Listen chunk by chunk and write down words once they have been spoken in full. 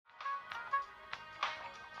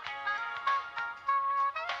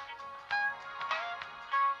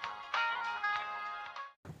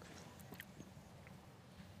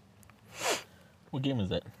What game is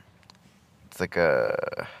that? It's like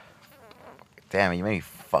a. Damn it! You made me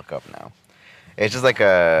fuck up now. It's just like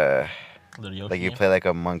a. The Yoshi Like you game? play like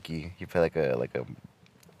a monkey. You play like a.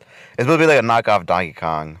 It's supposed to be like a knockoff Donkey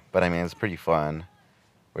Kong, but I mean it's pretty fun.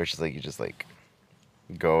 Where it's just like you just like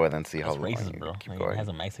go and then see how That's long racist, you bro. keep Like, it has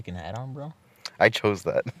going. a Mexican hat on, bro. I chose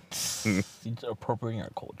that. You're appropriating our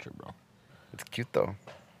culture, bro. It's cute though.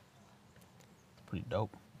 Pretty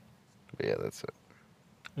dope. But yeah, that's it.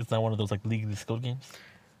 It's not one of those like legally skilled games.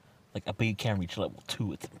 Like I bet you can't reach level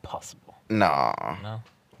 2. It's impossible. No. No.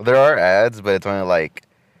 There are ads, but it's only like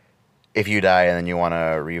if you die and then you want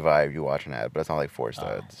to revive, you watch an ad. But it's not like forced Oh.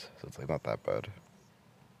 ads, so it's like not that bad.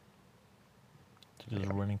 To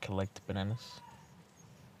just run and collect bananas.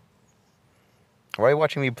 Why are you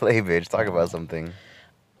watching me play, bitch? Talk about something.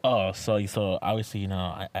 Oh, so obviously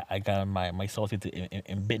I got my associates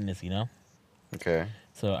in business, Okay.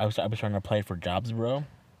 So I was trying to apply for jobs, bro.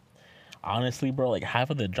 Honestly, bro, like half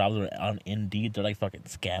of the jobs that are on Indeed, they're like fucking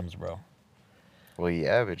scams, bro. Well,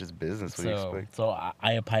 yeah, but just business. What do you expect? So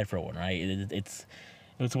I applied for one, right? It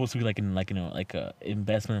was supposed to be like in like like a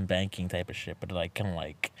investment banking type of shit, but like kind of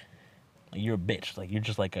like you're a bitch, like you're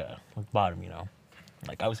just like a bottom,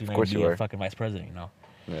 Like obviously you're not course gonna you be a are. fucking vice president,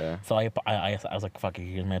 Yeah. So I was like, fuck it,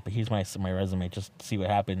 here's my resume, just see what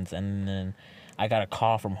happens. And then I got a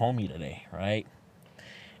call from homie today, right?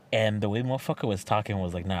 And the way motherfucker was talking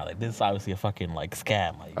was like, nah, like this is obviously a fucking like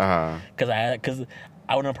scam, like, Uh huh. cause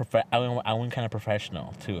I went kind of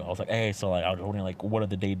professional too. I was like, hey, so like I was wondering like what are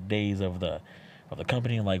the days of the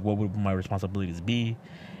company, like what would my responsibilities be?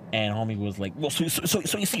 And homie was like, well, so you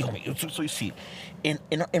see, homie, so you see,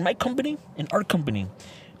 in my company, in our company,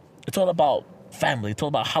 it's all about family. It's all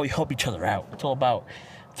about how we help each other out. It's all about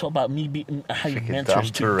me being having Freaking Dom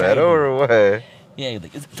mentors to guide Toretto you. or what? Yeah,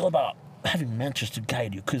 like it's all about having mentors to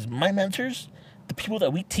guide you. Cause my mentors, the people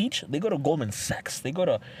that we teach, they go to Goldman Sachs. They go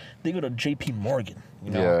to J.P. Morgan.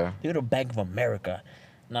 Yeah. They go to Bank of America.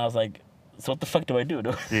 And I was like, so what the fuck do I do?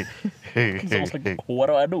 So I was like, what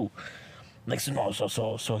do I do? Like, so no,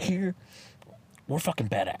 so here, we're fucking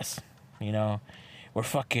badass. We're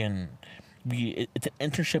fucking. It's an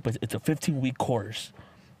internship. It's a 15-week course.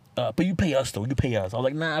 But you pay us though. You pay us. I was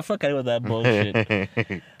like, nah, fuck out with that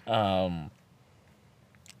bullshit.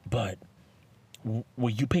 But will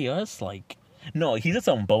you pay us? Like, no, he did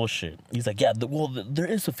some bullshit. He's like, yeah, there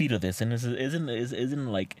is a fee to this, and isn't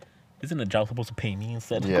the job supposed to pay me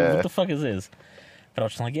instead? Like, Yeah. what the fuck is this? And I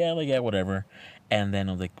was just like, yeah, whatever. And then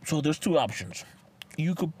I was like, so there's two options.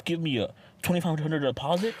 You could give me a $2,500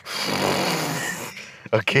 deposit,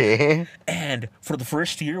 Okay. and for the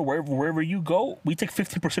first year, wherever you go, we take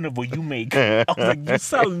 15% of what you make. I was like, you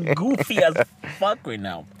sound goofy as fuck right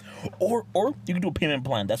now. Or you can do a payment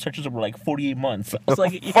plan that stretches over like 48 months. I was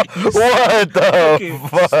like, you What fucking the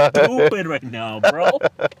fuck? stupid right now, bro.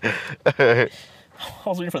 I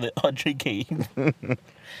was waiting for the JK.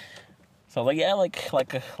 So I was like, yeah,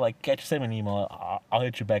 like catch send me an email. I'll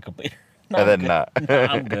hit you back up later. No, And I'm then good. not.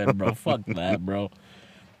 Nah, I'm good, bro. Fuck that, bro.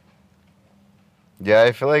 Yeah,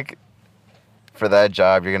 I feel like for that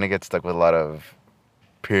job, you're gonna get stuck with a lot of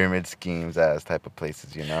pyramid schemes as type of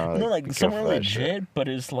places, you know? Like be some are careful of that shit. legit, but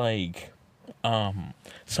it's like,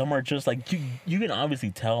 some are just like you can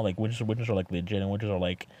obviously tell like which are like legit and which are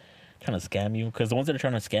like trying to scam you. Because the ones that are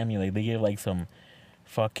trying to scam you, like they give like some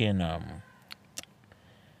fucking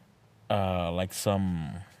like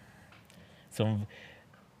some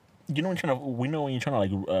we know when you're trying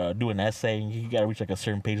to like do an essay and you gotta reach like a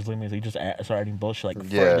certain page limit, so you just start adding bullshit like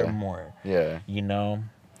Yeah. furthermore, Yeah.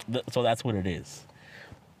 So that's what it is.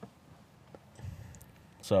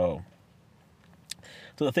 So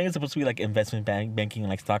the thing is supposed to be like investment banking,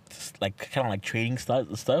 like stocks, like kind of like trading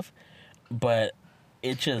stuff, but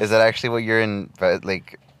it just Is that actually what you're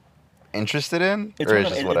like interested in, or is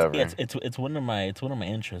just whatever? it's one of my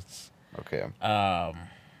interests. Okay.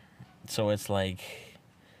 So it's like,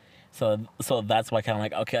 so that's why kind of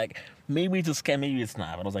like, okay, like maybe it's a scam, maybe it's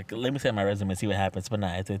not. But I was like, let me send my resume and see what happens. But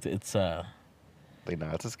nah, it's Like, no,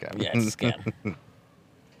 it's a scam. yeah, it's a scam.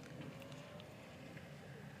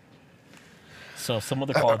 So some of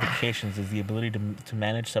the qualifications is the ability to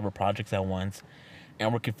manage several projects at once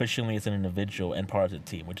and work efficiently as an individual and part of the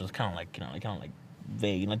team, which is kind of like kind of like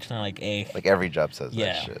vague, just kind of like Like every job says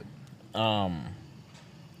Yeah. that shit.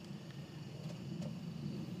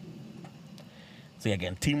 So yeah,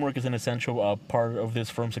 again, teamwork is an essential part of this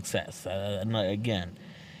firm's success. And again,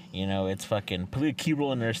 it's fucking play a key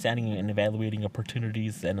role in understanding and evaluating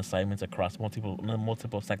opportunities and assignments across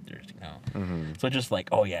multiple sectors. Mm-hmm. So just like,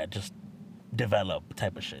 oh yeah, just develop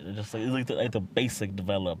type of shit. It's just like the basic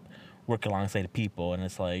develop, work alongside the people, and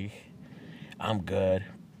it's like, I'm good.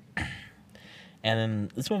 And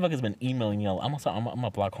then this motherfucker's been emailing me. I'm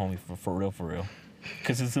gonna block homie for real.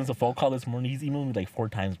 Because since the phone call this morning, he's emailed me like 4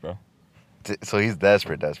 times, bro. So he's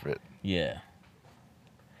desperate. Yeah.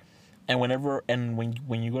 And when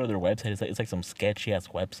you go to their website, it's like some sketchy ass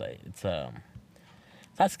website. It's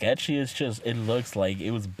not sketchy. It's just it looks like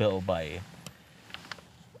it was built by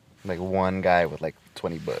Like one guy with like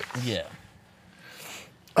 $20. yeah.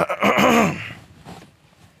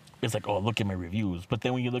 It's like, oh, look at my reviews. But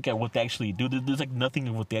then when you look at what they actually do, there's like nothing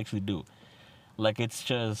of what they actually do. Like it's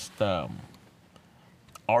just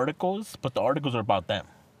articles, but the articles are about them.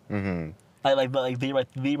 Mm-hmm. Like they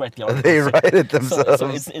write the articles. They write it themselves. So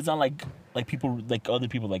it's not like people like other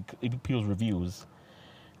people like people's reviews.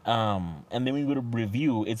 And then when you go to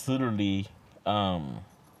review, it's literally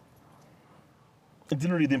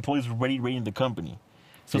the employees rating the company.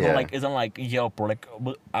 So it's not like Yelp or like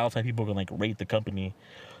outside people can like rate the company.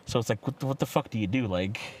 So it's like what the fuck do you do?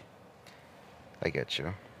 Like I get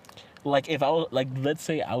you. Like if I was like, let's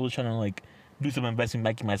say I was trying to like do some investing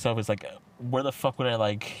back in myself, it's like where the fuck would I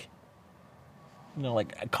like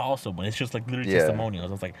like call someone? It's just like literally testimonials.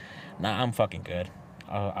 I was like, nah, I'm fucking good.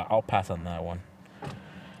 I'll pass on that one.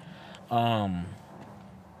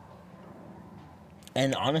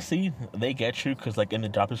 And honestly, they get you because like in the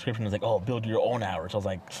job description it's like, oh, build your own hours. I was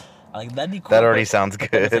like that'd be cool. That already sounds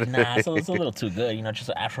good. It's like, nah, it's a little too good. Just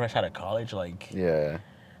after I out of college, like yeah.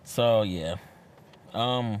 So yeah.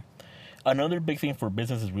 Another big thing for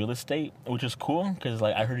business is real estate, which is cool because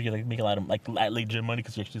like I heard you like make a lot of like legit money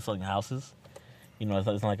because you're actually selling houses. It's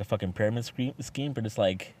not like a fucking pyramid scheme, but it's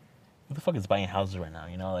like, who the fuck is buying houses right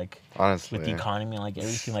now? Like Honestly, with the economy and like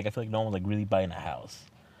everything, like I feel like no one's like really buying a house.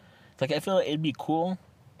 It's like I feel like it'd be cool,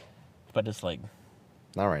 but it's like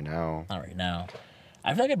not right now. Not right now.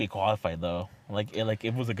 I feel like I'd be qualified though. Like if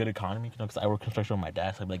it was a good economy, because I work construction with my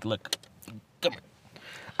dad, so I'd be like, look, come here.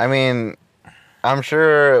 I mean, I'm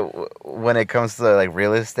sure when it comes to like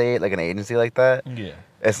real estate, like an agency like that, yeah,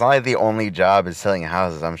 it's not like the only job is selling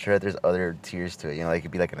houses. I'm sure there's other tiers to it. You could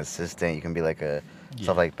be like an assistant, you can be like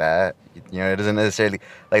stuff like that. It doesn't necessarily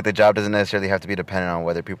like the job doesn't necessarily have to be dependent on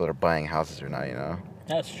whether people are buying houses or not.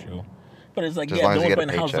 That's true. But it's like just no one's buying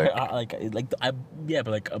houses. But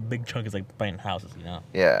like a big chunk is like buying houses.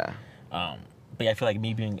 Yeah. But yeah, I feel like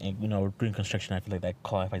me being doing construction, I feel like that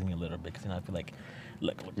qualifies me a little bit because I feel like,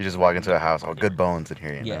 look, you just walk into a house, all good bones in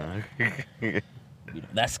here. Yeah.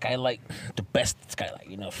 That skylight, the best skylight.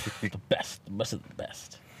 The best of the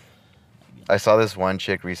best. I saw this one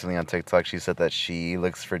chick recently on TikTok. She said that she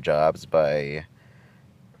looks for jobs by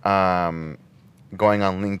going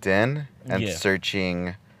on LinkedIn and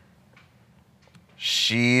searching.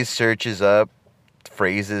 She searches up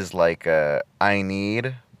phrases like I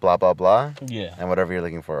need blah blah blah, and whatever you're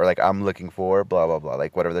looking for, or like I'm looking for blah blah blah,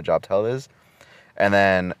 like whatever the job title is, and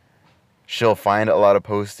then she'll find a lot of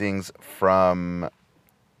postings from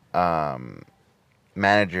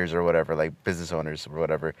managers or whatever, like business owners or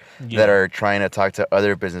whatever, that are trying to talk to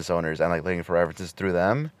other business owners and like looking for references through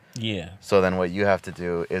them. Yeah. So then what you have to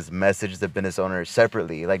do is message the business owner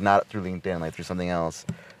separately, like not through LinkedIn, like through something else,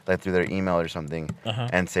 like through their email or something,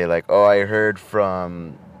 and say like, oh, I heard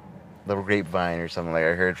from the grapevine or something, like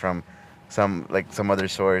I heard from some other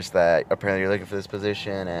source that apparently you're looking for this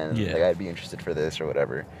position and like I'd be interested for this or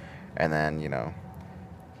whatever, and then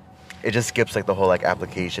it just skips like the whole like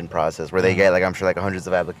application process where they get like I'm sure like hundreds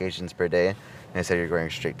of applications per day, and instead you're going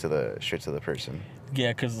straight to the person.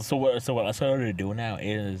 Yeah, because what I started to do now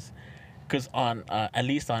is, because on at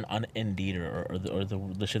least on Indeed or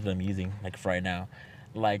the shit that I'm using like for right now,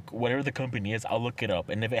 like whatever the company is, I'll look it up,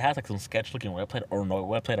 and if it has like some sketch looking website or no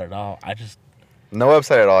website at all, I just no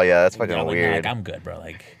website at all. Yeah, that's fucking weird. I'm good, bro.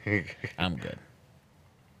 Like I'm good.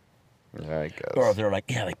 Yeah, I guess. Or if they're like,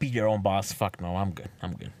 yeah, like be your own boss. Fuck no, I'm good.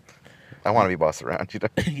 I want to be bossed around,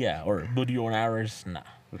 Yeah, or build your own hours. Nah.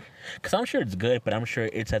 Because I'm sure it's good, but I'm sure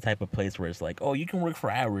it's that type of place where it's like, oh, you can work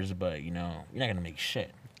for hours, but, you're not going to make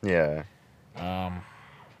shit. Yeah. Yeah,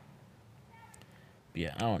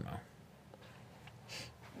 I don't know.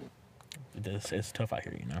 It's tough out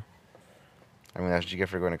here, I mean, that's what you get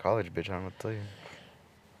for going to college, bitch. I don't know what to tell you.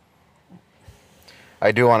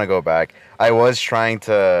 I do want to go back. I was trying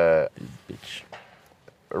to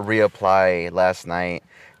reapply last night.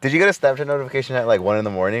 Did you get a Snapchat notification at like 1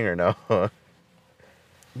 a.m. or no?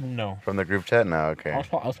 No. From the group chat? No, okay. I was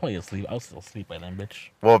probably asleep. I was still asleep by then, bitch.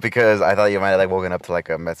 Well, because I thought you might have like woken up to like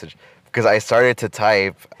a message. Because I started to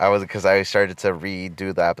type. I started to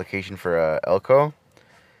redo the application for Elko.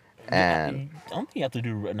 And I don't think you have to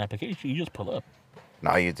do an application. You just pull up.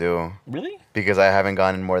 No, you do. Really? Because I haven't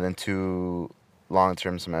gone in more than 2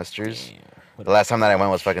 long-term semesters. The last time that I went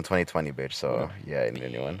was fucking 2020, bitch. So yeah, I need a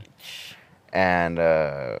new one. And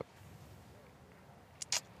so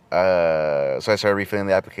I started refilling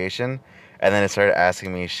the application, and then it started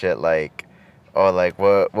asking me shit like, oh, like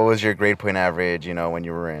what was your grade point average, you know, when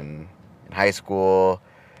you were in high school,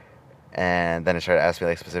 and then it started asking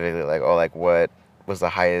me like specifically like, oh, like what was the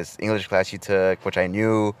highest English class you took, which I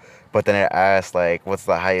knew, but then it asked like, what's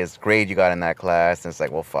the highest grade you got in that class, and it's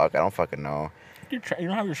like, well, fuck, I don't fucking know. You don't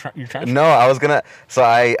have your transcript? No, I was gonna. So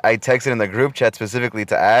I texted in the group chat specifically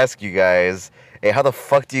to ask you guys, hey, how the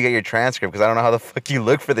fuck do you get your transcript? Because I don't know how the fuck you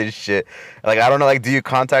look for this shit. Like, I don't know. Like, do you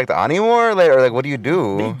contact Ani more? Like, or like, what do you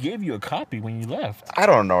do? They gave you a copy when you left. I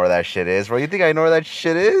don't know where that shit is, bro. You think I know where that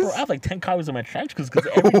shit is? Bro, I have like 10 copies of my transcripts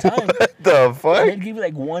because every time. What the fuck? They give you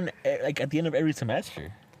like one, like at the end of every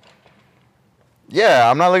semester.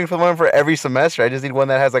 Yeah, I'm not looking for one for every semester. I just need one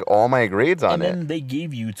that has like all my grades on and it. And then they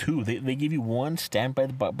gave you two. They gave you one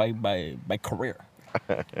stamped by career.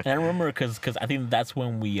 And I remember because I think that's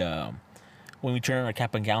when we turned our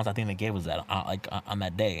cap and gowns. I think they gave us that on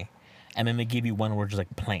that day, and then they gave you one where just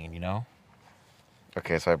like plain, you know.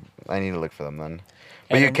 Okay, so I need to look for them then.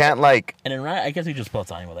 But And you then, can't like. And then I guess we just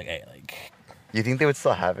put on with like, hey, like. You think they would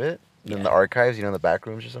still have it in Yeah. the archives? You know, in the back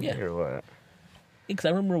rooms or something, Yeah. or what? Because I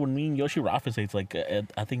remember when me and Yoshi were office mates, like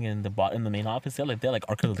I think in the main office, they're like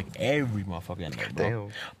archives like every motherfucker in there, bro.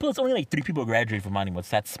 Damn. Plus, only like 3 people graduated from Monty. What's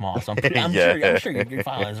that small? So I'm Yeah. sure your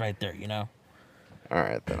file is right there, you know. All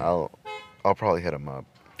right, then I'll probably hit them up.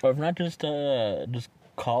 Or if not, just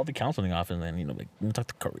call the counseling office and then like talk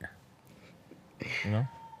to Courier. You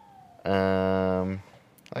know.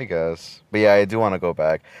 I guess. But yeah, I do want to go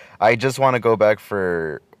back. I just want to go back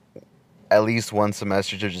for at least one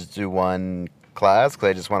semester to just do one class because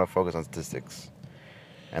I just want to focus on statistics.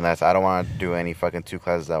 And I don't want to do any fucking 2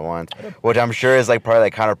 classes at once, which I'm sure is like probably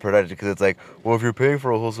like counterproductive because it's like, well, if you're paying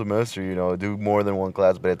for a whole semester, you know, do more than one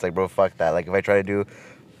class. But it's like, bro, fuck that. Like if I try to do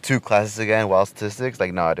 2 classes again while statistics,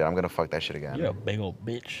 like, no, dude, I'm gonna fuck that shit again. You're a big old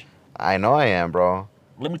bitch. I know I am, bro.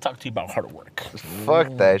 Let me talk to you about hard work.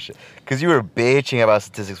 Fuck that shit. Because you were bitching about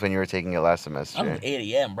statistics when you were taking it last semester. I'm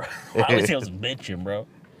 8 a.m., bro. I would say I was bitching, bro.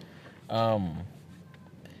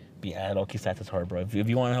 But yeah, low-key stats is hard, bro. If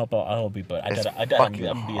you want to help out, I'll help you. But It's I fucking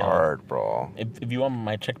I'm be hard, bro. If you want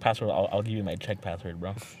my check password, I'll give you my check password,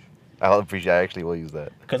 bro. I'll appreciate. I actually will use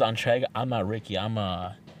that. Cause on check, I'm not Ricky.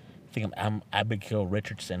 I think I'm Abigail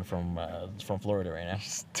Richardson from Florida right now.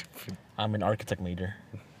 Stupid. I'm an architect major.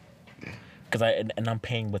 Cause I'm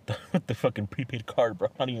paying with the fucking prepaid card, bro.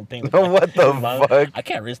 I'm not even paying. With What the fuck? I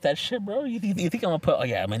can't risk that shit, bro. You think I'm gonna put? Oh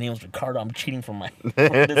yeah, my name's Ricardo. I'm cheating from from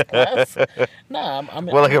this class. Nah, I'm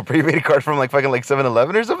Well, like a prepaid card from like fucking like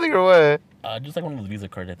 7-Eleven or something, or what? just like one of those Visa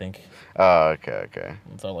cards, I think. Oh, okay.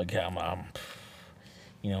 So like, yeah, I'm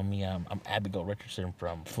Abigail Richardson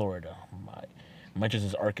from Florida. My major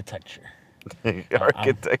is architecture.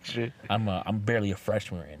 Architecture. I'm barely a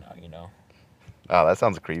freshman right now, you know. Oh, that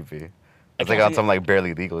sounds creepy. It's I like can't on see- some like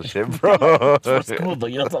barely legal shit, bro. It's for school though,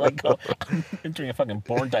 you know. It's not like I'm entering a fucking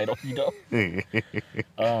porn title, you know.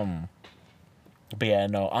 But yeah,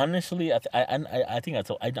 no. Honestly, I think that's.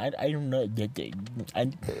 I don't know. This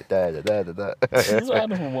is what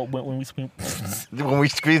happens when we scream. When we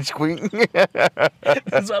squeak. This is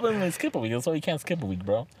what happens when we skip a week. That's why you can't skip a week,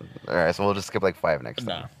 bro. All right, so we'll just skip like 5 next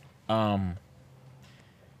time. Nah.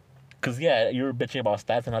 Cause yeah, you were bitching about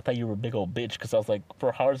stats, and I thought you were a big old bitch. Cause I was like,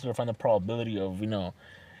 for how is there to find the probability of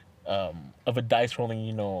of a dice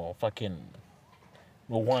rolling, fucking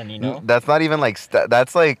 1, you know? That's not even like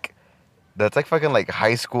that's like fucking like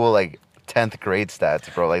high school like 10th grade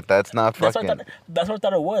stats, bro. Like that's not fucking. That's what I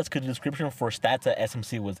thought it was. Cause the description for stats at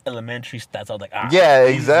SMC was elementary stats. I was like, Yeah,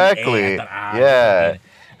 easy exactly. A. I thought, Yeah.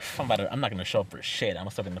 I'm not gonna show up for shit. I'm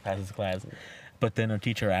still gonna pass this class. But then our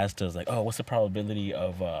teacher asked us like, oh, what's the probability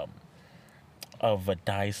of a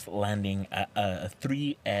dice landing a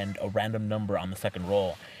 3 and a random number on the second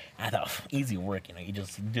roll? And I thought, easy work, you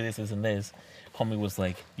just do this, and this. Homie was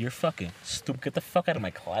like, you're fucking stupid. Get the fuck out of my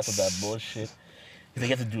class with that bullshit. He's like,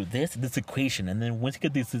 you have to do this equation, and then once you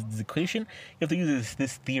get this equation, you have to use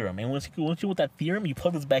this theorem. And once you with that theorem, you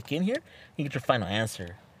plug this back in here, you get your final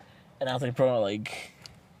answer. And I was like, bro, like,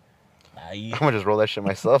 I'm gonna just roll that shit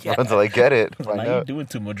myself Yeah. until I get it. now Find you're out. doing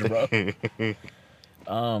too much, bro.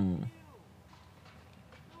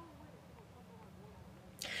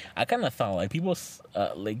 I kind of thought like people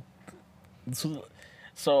like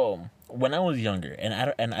so when I was younger,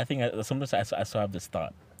 and I think sometimes I still have this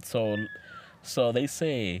thought. So they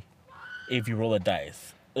say if you roll a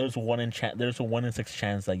dice, there's a 1 in 6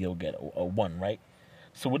 chance that you'll get a 1, right?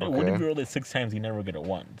 So what if you roll it 6 times, you never get a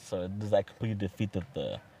 1? So does that completely defeat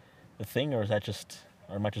the thing, or am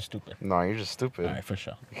I just stupid? No, you're just stupid. All right, for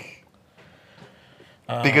sure.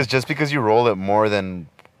 Because just because you roll it more than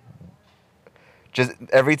just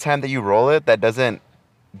every time that you roll it, that doesn't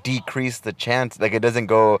decrease the chance. Like it doesn't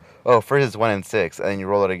go, oh, first it's 1 in 6, and then you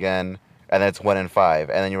roll it again, and then it's 1 in 5,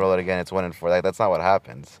 and then you roll it again, it's 1 in 4. Like that's not what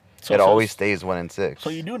happens. It always stays 1 in 6. So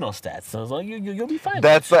you do know stats. So it's like you'll be fine.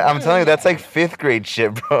 That's like, I'm telling you, that's like 5th grade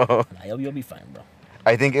shit, bro. Nah, you'll be fine, bro.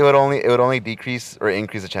 I think it would only decrease or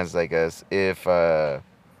increase the chances, I guess, if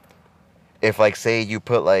like say you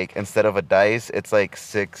put like instead of a dice, it's like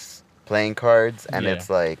 6 playing cards, and it's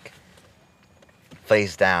like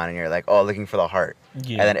face down, and you're like, oh, looking for the heart.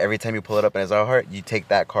 Yeah. And then every time you pull it up and it's a heart, you take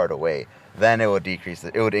that card away. Then it would decrease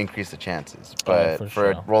it. It would increase the chances. But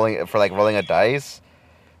for rolling a dice,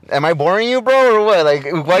 am I boring you, bro, or what? Like,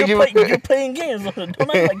 why you're playing games? Don't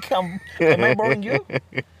I like am I boring you?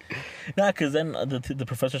 Nah, because then the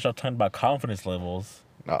professor started talking about confidence levels.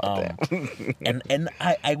 Oh, damn. and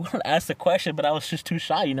I wanted to ask the question, but I was just too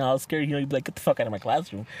shy. You know, I was scared. You know, you'd be like, get the fuck out of my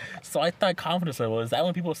classroom. So I thought confidence level is that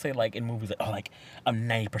when people say like in movies, like, oh, like I'm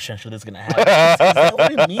 90% sure this is gonna happen. Is that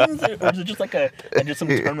what it means, or is it just like just some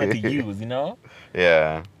term that they use? You know?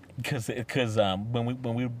 Yeah. Because when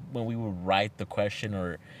we would write the question,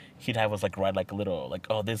 or he'd have us like write like a little like,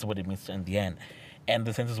 oh, this is what it means in the end, and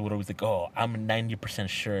the sentence would always like, oh, I'm 90%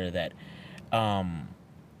 sure that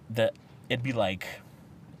that it'd be like,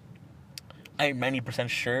 I'm 90%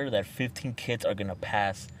 sure that 15 kids are gonna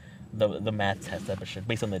pass the math test type of shit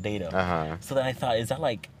based on the data. Uh-huh. So then I thought, is that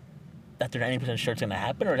like that they're 90% sure it's gonna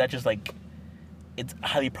happen, or is that just like it's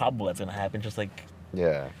highly probable that's gonna happen? Just like,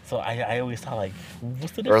 yeah. So I always thought like,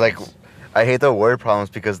 what's the difference? Or like, I hate the word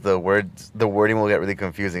problems because the wording will get really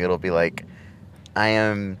confusing. It'll be like, I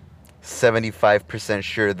am 75%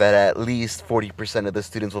 sure that at least 40% of the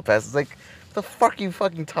students will pass. It's like, what the fuck are you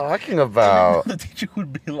fucking talking about? The teacher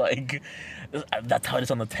would be like, that's how it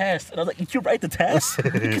is on the test. And I was like, you write the test?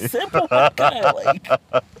 It's simple, my guy. Like,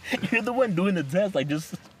 you're the one doing the test. Like,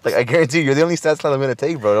 just... Like, I guarantee you, you're the only test class I'm going to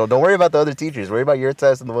take, bro. Don't worry about the other teachers. Worry about your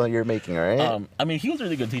test and the one you're making, all right? I mean, he was a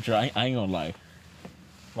really good teacher. I ain't gonna lie.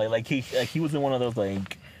 Like he wasn't one of those,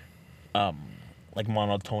 like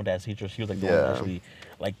monotone ass teachers. He was, like, the one that actually,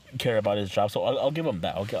 like, care about his job. So I'll give him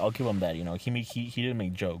that. I'll give him that, you know. He didn't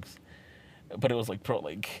make jokes. But it was like, bro,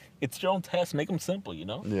 like, it's your own test. Make them simple, you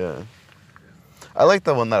know? Yeah. I like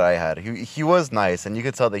the one that I had. He was nice, and you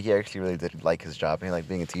could tell that he actually really did like his job. He liked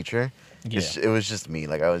being a teacher. Yeah. It was just me.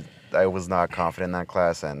 Like, I was not confident in that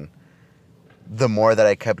class, and the more that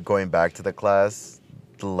I kept going back to the class,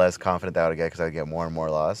 the less confident that I would get because I would get more and more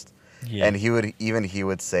lost. Yeah. And he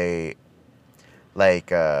would say,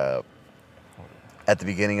 like, at the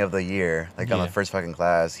beginning of the year, like on the first fucking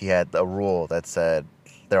class, he had a rule that said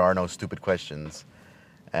there are no stupid questions,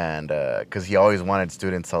 and because he always wanted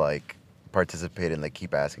students to like participate and like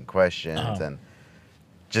keep asking questions, and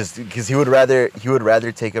just because he would rather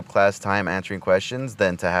take up class time answering questions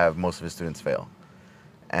than to have most of his students fail.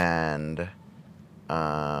 And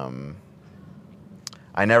I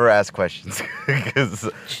never asked questions because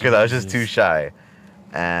I was just too shy.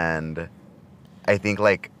 And I think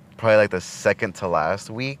like probably like the second to last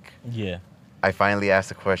week, I finally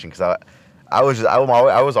asked a question because I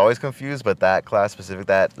was always confused, but that class specific,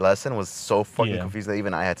 that lesson was so fucking confused that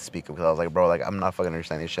even I had to speak up because I was like, bro, like I'm not fucking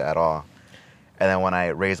understanding this shit at all. And then when I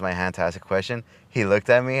raised my hand to ask a question, he looked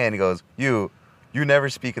at me and he goes, You never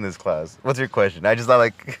speak in this class. What's your question? I just thought,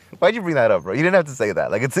 like, why'd you bring that up, bro? You didn't have to say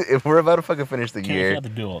that. Like, if we're about to fucking finish the year. You have to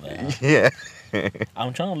do all that. Yeah.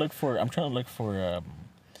 I'm trying to look for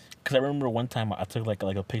because I remember one time I took like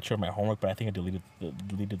a picture of my homework, but I think I deleted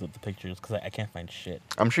the pictures because I can't find shit.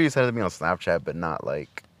 I'm sure you sent it to me on Snapchat, but not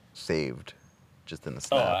like saved, just in the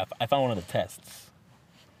Snap. Oh, I found one of the tests.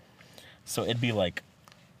 So it'd be like,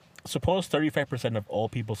 suppose 35% of all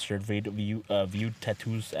people surveyed viewed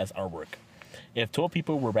tattoos as artwork. If 12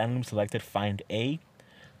 people were randomly selected, find A,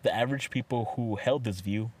 the average people who held this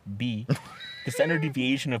view, B, the standard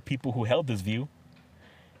deviation of people who held this view,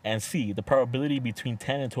 and C, the probability between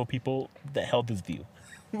 10 and 12 people that held this view.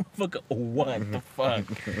 Fuck, what the fuck?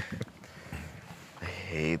 I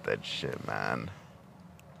hate that shit, man.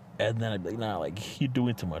 And then I'd be like, nah, like, you're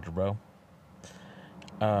doing too much, bro.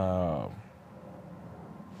 And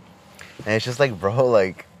it's just like, bro,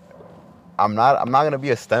 like, I'm not gonna be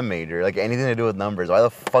a STEM major. Like, anything to do with numbers. Why the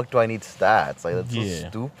fuck do I need stats? Like, that's so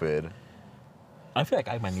stupid. I feel like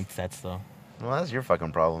I might need stats, though. Well, that's your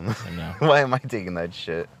fucking problem. I know. Why am I taking that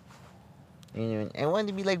shit? I want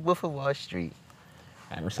to be like Wolf of Wall Street.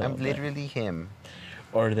 I'm literally him.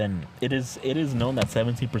 Or then, it is known that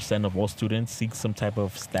 70% of all students seek some type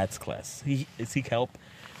of stats class. Seek help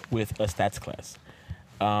with a stats class.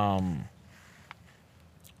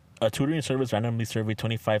 A tutoring service randomly surveyed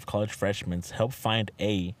 25 college freshmen to help find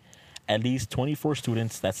at least 24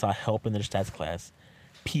 students that sought help in their stats class.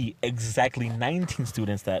 Exactly 19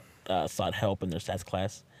 students that sought help in their stats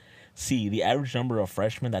class. C, the average number of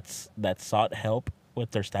freshmen that sought help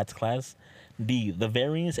with their stats class. D, the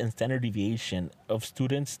variance and standard deviation of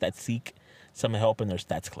students that seek some help in their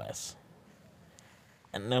stats class.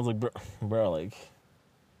 And I was like, bro, like,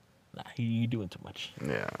 nah, you doing too much.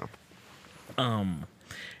 Yeah.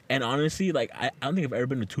 And honestly, like, I don't think I've ever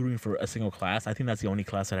been to tutoring for a single class. I think that's the only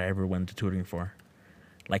class that I ever went to tutoring for,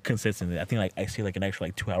 like, consistently. I think, like, I see, like, an extra,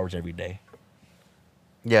 like, 2 hours every day.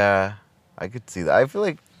 Yeah, I could see that. I feel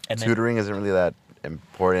like And then- tutoring isn't really that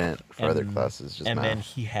important for other And- classes. Just and math. then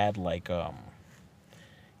he had like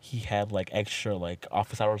extra like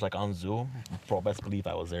office hours like on Zoom. Bro, best believe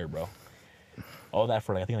I was there, bro. All that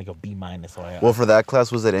for like I think like a B minus. So Well, for that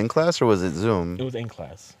class, was it in class or was it Zoom? it was in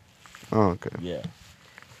class. Oh, okay. Yeah.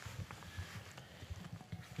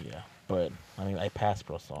 Yeah, but I mean I passed,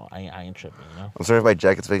 bro. So I ain't tripping, you know. I'm sorry if my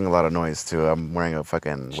jacket's making a lot of noise too. I'm wearing a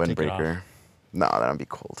fucking Just take it windbreaker. off. No, that'd be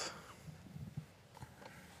cold.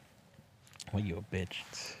 Well, you a bitch.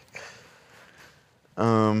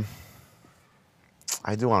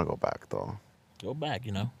 I do want to go back though. Go back,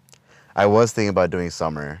 you know. I was thinking about doing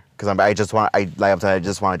summer because I just want to do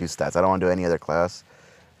stats. I don't want to do any other class,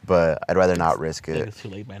 but I'd rather not risk I think it. it's too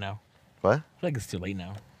late by now. What? I feel like it's too late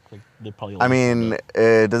now. Like they're probably. I mean,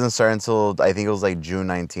 it doesn't start until I think it was like June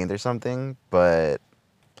 19th or something. But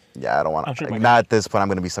yeah, I don't want I'm sure to. by Not at this point. I'm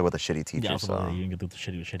gonna be stuck with a shitty teacher. yeah, So you can get through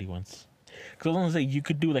the shitty ones. Because I was gonna say you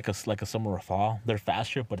could do like a summer or fall. They're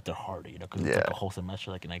faster, but they're harder, you know. Because it's like Yeah. a whole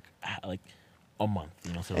semester, like in like a month,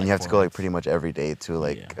 you know. So and you have to 4 go like months. pretty much every day too.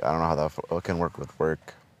 Like Yeah. I don't know how that can work with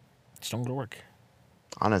work. Just don't go to work.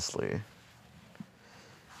 Honestly.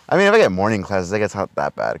 I mean, if I get morning classes, I guess it's not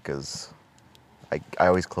that bad because I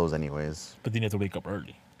always close anyways. But then you have to wake up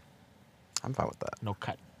early. I'm fine with that. No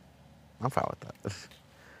cut. I'm fine with that.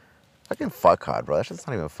 Fucking fuck COD, bro. That shit's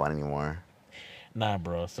not even fun anymore. Nah,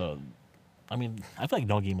 bro. So, I mean, I feel like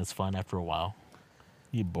no game is fun after a while.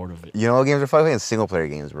 You get bored of it. You know what games are fun? Playing single player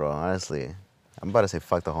games, bro. Honestly. I'm about to say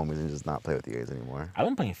fuck the homies and just not play with you guys anymore. I've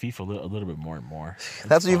been playing FIFA a little bit more and more.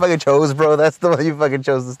 That's what you fucking chose, bro. That's the one you fucking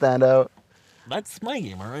chose to stand out. That's my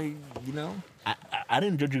game, alright? You know, I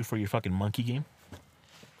didn't judge you for your fucking monkey game,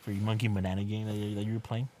 for your monkey banana game that you were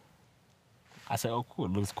playing. I said, oh, cool,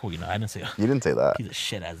 it looks cool. You know, I didn't say You didn't say that. piece of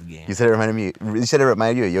shit ass game. You said it reminded me. You said it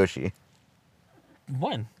reminded you of Yoshi.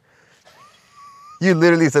 When? You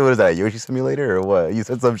literally said, "What is that? A Yoshi Simulator or what?" You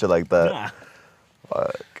said some shit like that. Nah.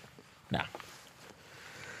 Fuck. Nah.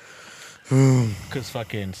 Cause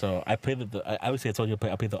fucking so I played I obviously I told you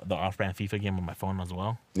I played the off-brand FIFA game on my phone as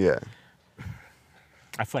well. Yeah.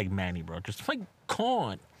 I feel like Manny, bro. Just like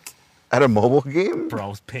con, At a mobile game? bro. I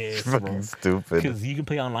was pissed, Fucking bro. stupid. Because you can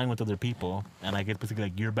play online with other people, and I get basically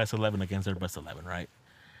like your best 11 against their best 11, right?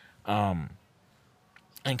 And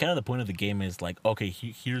kind of the point of the game is like, okay,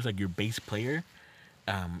 here's like your base player.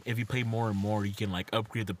 If you play more and more, you can like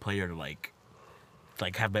upgrade the player to like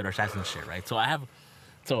have better stats and shit, right?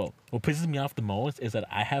 So what pisses me off the most is that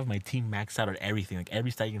I have my team maxed out at everything. Like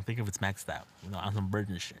every stat you can think of, it's maxed out. You know, on some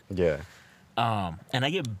burden shit. Yeah. And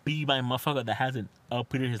I get beat by a motherfucker that hasn't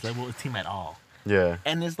upgraded his level of team at all. Yeah.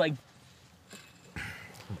 And it's like,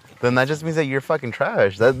 Then that just means that you're fucking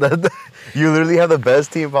trash. That you literally have the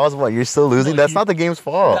best team possible and you're still losing. No, That's not the game's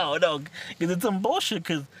fault. no, because it's some bullshit.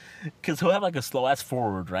 Because he'll have like a slow ass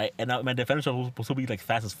forward, right? And my defenders are supposed to be like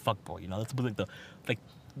fast as fuck, bro. You know, that's supposed to like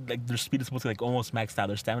their speed is supposed to be like almost maxed out.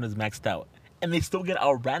 Their stamina is maxed out, and they still get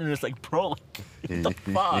outran. And it's like, bro, like, what the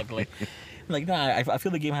fuck? Like nah. I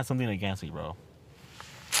feel the game has something against me, bro.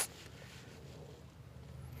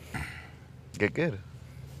 Get good.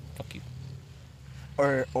 Fuck you.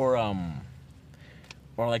 Or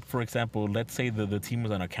like for example, let's say the team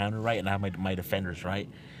was on a counter, right, and I have my defenders, right.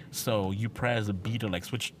 So you press B to like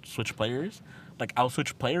switch players. Like I'll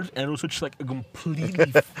switch players and it'll switch like a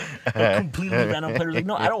completely random player. Like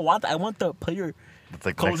no, I don't want that. I want the player It's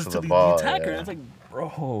like closest next to to the, the ball. attacker. Yeah. It's like,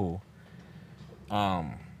 bro.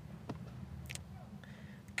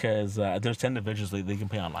 Because there's 10 divisions they can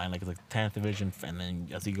play online. Like it's like 10th division, and then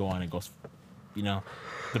as you go on, it goes, you know,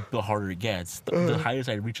 the harder it gets. The highest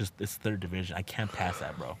I reach is 3rd division. I can't pass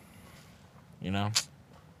that, bro. You know.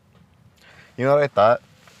 You know what I thought?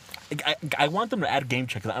 I want them to add game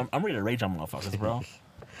check. Cause I'm ready to rage on motherfuckers, bro.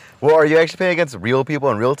 Well, are you actually playing against real people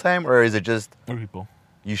in real time, or is it just Or people.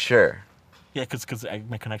 you sure? Yeah, because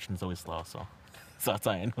my connection is always slow, so that's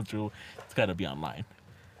why I know through. It's got to be online.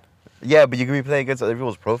 Yeah, but you can be playing against other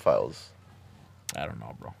people's profiles. I don't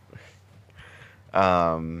know, bro.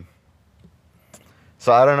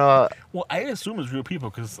 So I don't know. Well, I assume it's real people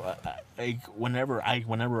because like whenever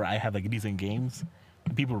I have like decent games,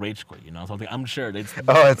 people rage quit. You know, so I'm sure it's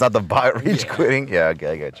Oh, it's not the bot rage Yeah. quitting. Yeah, okay,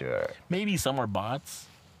 I got you. All right. maybe some are bots,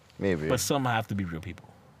 Maybe. but some have to be real people.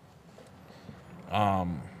 But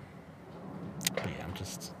yeah, I'm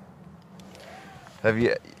just Have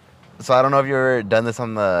you? So I don't know if you've ever done this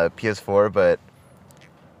on the PS4, but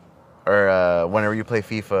or whenever you play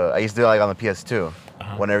FIFA, I used to do it like on the PS2.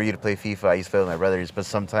 Uh-huh. Whenever you play FIFA, I used to play with my brothers. But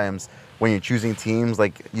sometimes when you're choosing teams,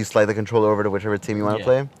 like you slide the controller over to whichever team you want to Yeah.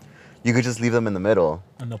 play, you could just leave them in the middle.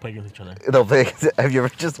 and they'll play against each other. They'll play. Have you ever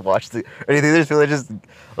just watched it? Or do you think there's people that just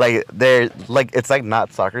like they're like it's like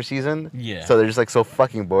not soccer season? Yeah. So they're just like so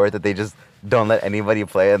fucking bored that they just don't let anybody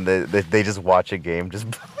play and they just watch a game. Just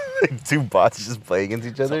two bots just play against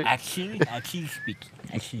each So other. actually speaking,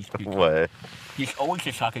 What? there's always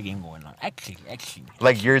a soccer game going on. Actually,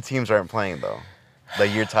 Like your teams aren't playing though.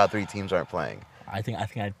 Like your top 3 teams aren't playing. I think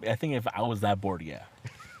if I was that bored, yeah.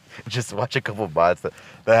 Just watch a couple bots that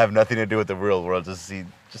have nothing to do with the real world. Just see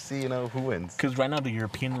you know who wins. Because right now the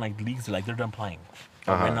European like leagues are like they're done playing.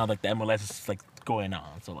 But Uh-huh. right now like the MLS is like going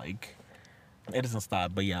on, so like it doesn't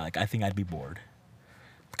stop. But yeah, like I think I'd be bored.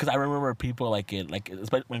 Because I remember people like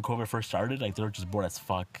especially when COVID first started, like they were just bored as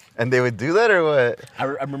fuck. And they would do that or what? I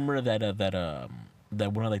remember that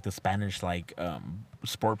one of like the Spanish like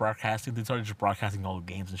sport broadcasting, they started just broadcasting all the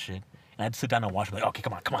games and shit. And I'd sit down and watch. I'm like, okay,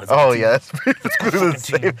 come on. Let's Oh go, team. yeah, that's pretty go the fucking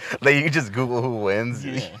same. team. Like you just Google who wins.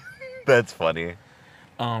 Yeah. That's funny.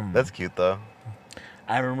 Um, That's cute though.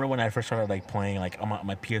 I remember when I first started like playing like on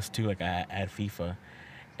my PS2, like I had FIFA,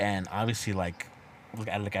 and obviously I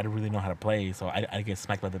didn't really know how to play, so I get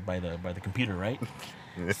smacked by the computer, right?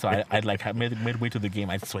 So I'd like midway through the game,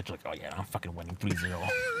 I'd switch like, oh yeah, I'm fucking winning 3-0.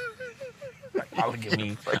 Oh, look at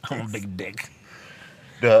me, I'm a big dick.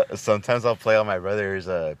 Sometimes I'll play on my brother's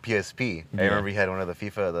PSP. I Yeah. remember he had one of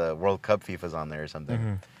the World Cup FIFAs on there or something,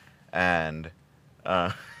 Mm-hmm. and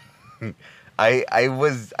I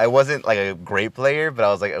wasn't like a great player, but I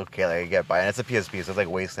was like okay, like I get by, and it's a PSP, so it's like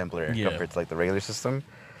way simpler Yeah. compared to like the regular system.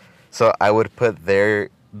 So I would put the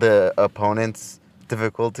opponent's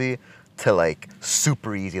difficulty to like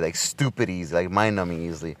super easy, like stupid easy, like mind numbing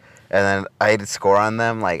easily, and then I'd score on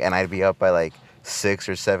them like, and I'd be up by like 6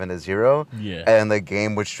 or 7-0. Yeah. And the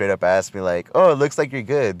game would straight up ask me like, "Oh, it looks like you're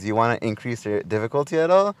good. Do you want to increase your difficulty at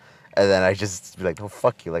all?" And then I just be like, "Oh,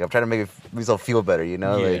 fuck you!" Like I'm trying to make myself feel better, you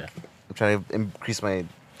know? Yeah. Like I'm trying to increase my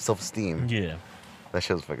self-esteem. Yeah. That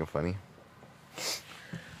shit was fucking funny.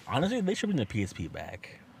 Honestly, they should bring the PSP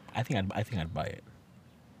back. I think I'd buy it.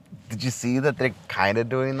 Did you see that they're kind of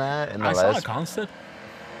doing that in the I saw a last? concept.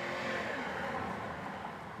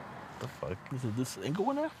 The fuck? This ain't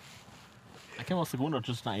going there. I can't also go no,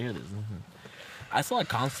 just not hear this. I saw a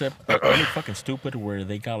concept that really fucking stupid where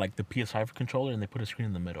they got like the PS5 controller and they put a screen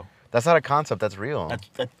in the middle. That's not a concept. That's real. That's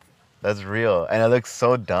That's real, and it looks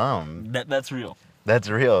so dumb. that's real. That's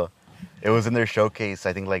real. It was in their showcase,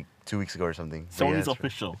 I think, like 2 weeks ago or something. But yeah, Sony's it's real.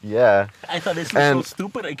 official. Yeah. I thought this was And- so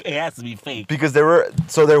stupid. It has to be fake. Because there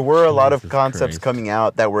were a lot of Jesus concepts Christ. coming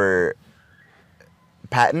out that were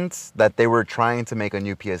patents that they were trying to make a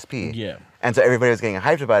new PSP. Yeah. And so everybody was getting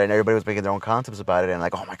hyped about it, and everybody was making their own concepts about it, and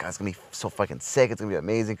like, oh my god, it's gonna be so fucking sick. It's gonna be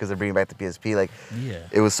amazing because they're bringing back the PSP. Like, Yeah.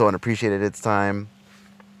 it was so unappreciated at its time.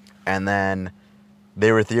 And then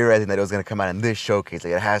they were theorizing that it was gonna come out in this showcase,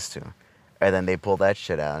 like it has to. And then they pulled that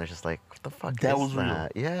shit out, and it's just like, what the fuck That is was real.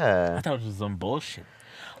 that? I Yeah. thought it was just some bullshit.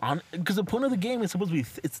 Because the point of the game is supposed to be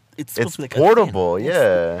it's supposed It's to be like portable, a thin,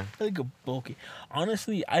 yeah. like a bulky.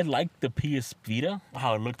 Honestly, I like the PS Vita,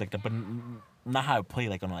 how it looked like that, but not how it played.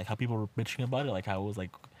 Like on like how people were bitching about it, like how it was like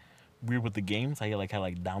weird with the games. How you like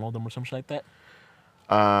download them or some shit like that.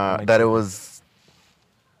 That it was.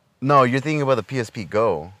 No, you're thinking about the PSP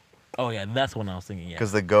Go. Oh yeah, that's what I was thinking. Yeah.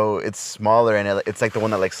 Because the Go, it's smaller and it's like the one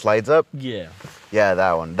that like slides up. Yeah. Yeah,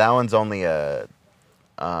 that one. That one's only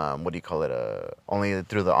what do you call it? Only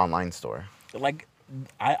through the online store. Like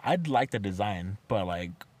I'd like the design, but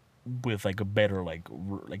like with like a better like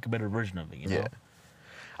a better version of it. You know. Yeah.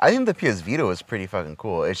 I think the PS Vita was pretty fucking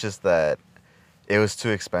cool. It's just that it was too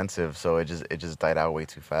expensive, so it just died out way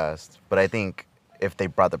too fast. But I think if they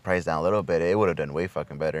brought the price down a little bit, it would have done way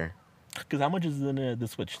fucking better. Because how much is the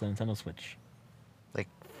Switch, the Nintendo Switch? Like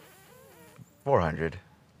 400,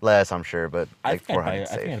 less I'm sure, but like 400 I think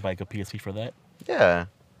safe. I'd buy like a PSP for that. Yeah.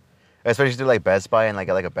 Especially do like Best Buy and like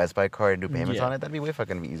get like a Best Buy card and do payments Yeah. on it. That'd be way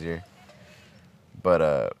fucking easier.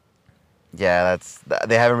 But yeah,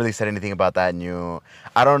 they haven't really said anything about that new.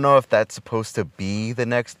 I don't know if that's supposed to be the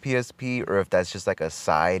next PSP or if that's just like a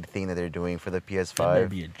side thing that they're doing for the That better PS5.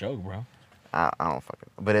 be a joke, bro. I don't fucking.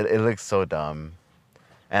 But it looks so dumb.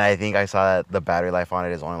 And I think I saw that the battery life on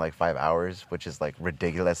it is only like 5 hours, which is like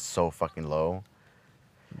ridiculous, so fucking low.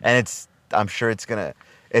 And I'm sure it's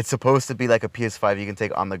supposed to be like a PS5 you can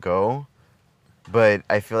take on the go, but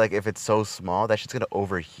I feel like if it's so small, that shit's gonna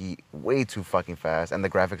overheat way too fucking fast, and the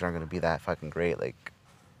graphics aren't gonna be that fucking great. Like,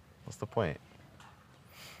 what's the point?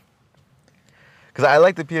 Because I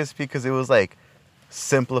like the PSP because it was like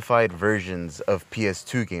simplified versions of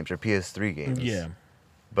PS2 games or PS3 games. Yeah.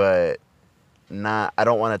 But I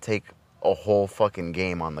don't want to take a whole fucking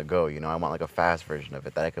game on the go, you know? I want like a fast version of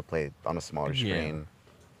it that I could play on a smaller screen.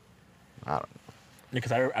 I don't know.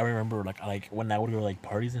 Because I remember like when I would go to like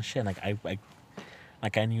parties and shit, like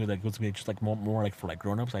I knew that it was gonna be just like more like for like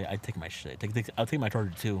grown ups. I'd take my shit. I'll take my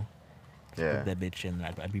charger too. Yeah. Put that bitch in.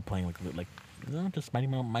 I'd be playing like you know, just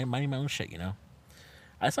minding my own shit, you know.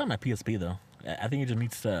 I saw my PSP though. I think it just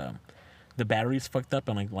needs to. The battery's fucked up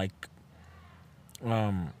and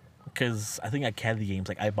because I think I had the games.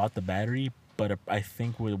 Like I bought the battery, but I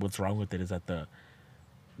think what's wrong with it is that the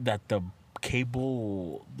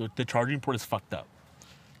cable, the charging port is fucked up.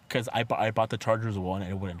 Because I bought the chargers one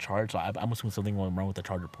and it wouldn't charge, so I'm assuming something went wrong with the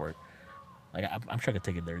charger port. Like I'm sure I could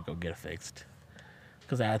take it there and go get it fixed.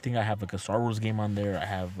 Because I think I have like a Star Wars game on there. I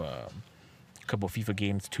have a couple FIFA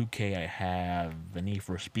games, 2K. I have the Need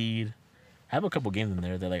for Speed. I have a couple games in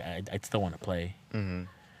there that like I'd still want to play.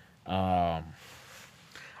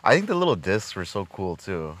 I think the little discs were so cool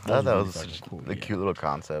too. I thought that really was fucking such cool, a yeah. cute little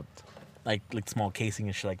concept. Like small casing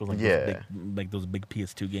and shit. Like those Yeah. those big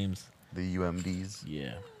PS2 games. The UMDs.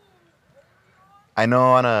 Yeah. I know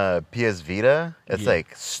on a PS Vita, it's Yeah.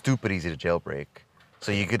 like stupid easy to jailbreak.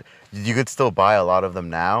 So you could still buy a lot of them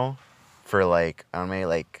now for like, I don't know,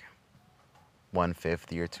 like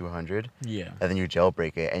 150 or 200. Yeah. And then you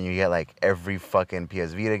jailbreak it and you get like every fucking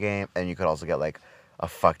PS Vita game, and you could also get like a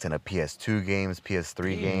fuck ton of PS2 games,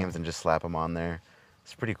 PS3 games, and just slap them on there.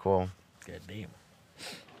 It's pretty cool. God damn.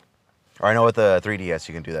 Or I know with the 3DS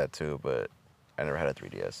you can do that too, but I never had a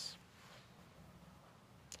 3DS.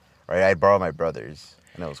 Right, I'd borrow my brother's,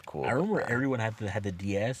 and it was cool. I remember everyone had the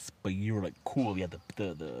DS, but you were like cool. You had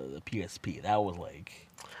the PSP. That was like.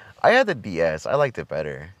 I had the DS. I liked it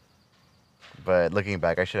better. But looking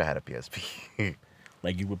back, I should have had a PSP.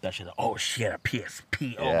 Like you whipped that shit out. Oh shit, a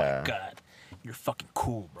PSP. Oh Yeah. my god. You're fucking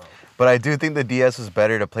cool, bro. But I do think the DS was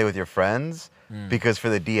better to play with your friends, because for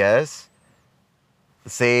the DS,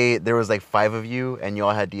 say there was like 5 of you and you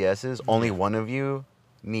all had DSs, only one of you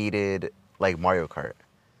needed like Mario Kart.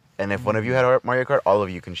 And if one of you had Mario Kart, all of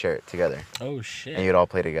you can share it together. Oh shit. And you'd all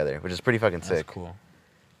play together, which is pretty fucking That's sick. cool.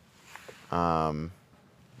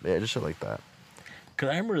 Yeah, just shit like that. Cause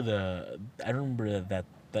I remember that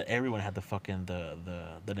everyone had the fucking the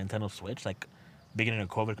Nintendo Switch. Like beginning of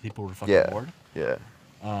COVID, people were fucking Yeah. bored. Yeah.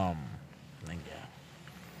 Like yeah.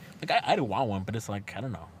 Like I do want one, but it's like I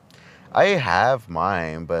don't know. I have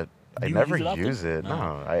mine, but Do I you never use it often? use it. No.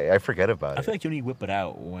 No, I forget about I it. feel like you only whip it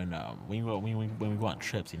out when we go on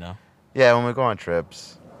trips, you know. Yeah, when we go on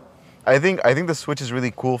trips. I think the Switch is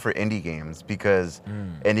really cool for indie games because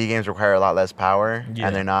indie games require a lot less power, Yeah.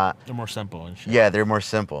 and they're not. They're more simple and shit. Yeah, they're more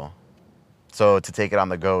simple. So to take it on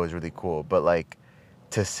the go is really cool. But like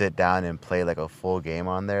to sit down and play like a full game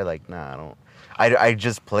on there, like nah, I don't. I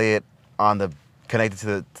just play it on the connected to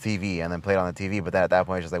the TV and then play it on the TV. But then at that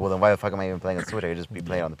point, it's just like, well, then why the fuck am I even playing a Switch? I could just be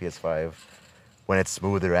playing on the PS5 when it's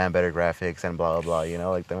smoother and better graphics and blah blah blah. You know,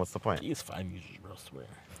 like then what's the point? PS5 users, bro. I swear.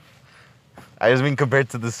 I just mean compared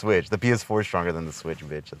to the Switch. The PS4 is stronger than the Switch,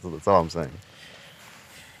 bitch. That's all I'm saying.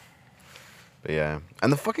 But yeah.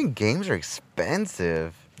 And the fucking games are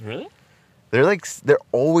expensive. Really? They're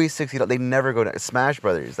always $60. They never go down. Smash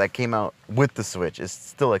Brothers, that came out with the Switch, is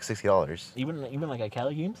still like $60. Even like at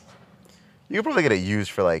Cali games? You could probably get it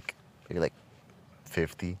used for like, maybe like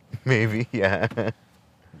 50, maybe. Yeah. But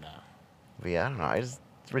No. yeah, I don't know. It's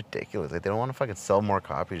ridiculous. Like, they don't want to fucking sell more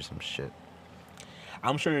copies or some shit.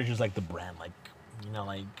 I'm sure it's just like the brand, like you know,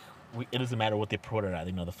 like it doesn't matter what they put it at.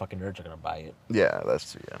 You know, the fucking nerds are gonna buy it. Yeah,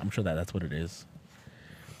 that's true, yeah. I'm sure that's what it is.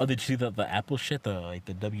 Oh, did you see the Apple shit? The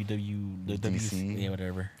DC? yeah,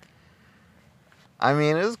 whatever. I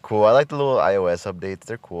mean, it was cool. I like the little iOS updates.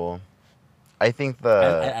 They're cool. I think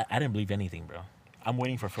I didn't believe anything, bro. I'm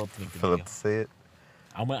waiting for Philip to make the Philip video. to say it.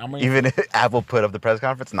 I'm waiting Even if Apple put up the press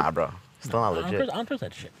conference, nah, bro. Still not I legit. don't trust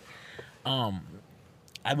that shit.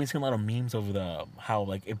 I've been seeing a lot of memes over how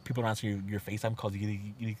like if people don't answer your FaceTime calls,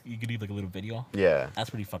 you could leave like a little video. Yeah,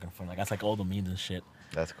 That's pretty fucking fun. Like that's like all the memes and shit.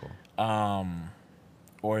 that's cool.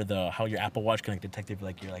 Or how your Apple Watch can like detect if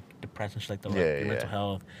like you're like depressed and shit like Yeah, your mental yeah.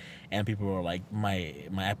 health, and people are like my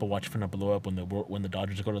Apple Watch finna blow up when the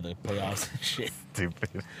Dodgers go to the playoffs and shit.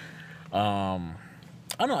 Stupid. I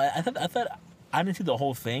don't know. I thought I didn't see the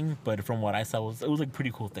whole thing, but from what I saw, it was like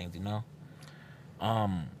pretty cool things, you know.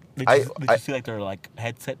 Did you see like their like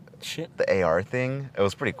headset shit? The AR thing, it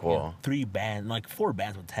was pretty Yeah, cool. 3 bands, like 4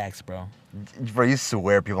 bands with text, bro. Bro, you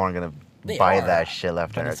swear people aren't gonna They buy are, that shit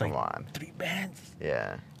left but and right. it's like Come on. 3 bands.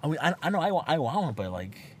 Yeah. I mean, I know I want one, but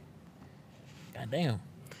like, goddamn.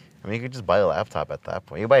 I mean, you could just buy a laptop at that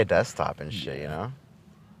point. You could buy a desktop and shit, you know?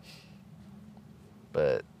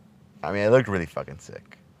 But, I mean, it looked really fucking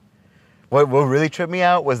sick. What really tripped me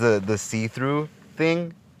out was the see-through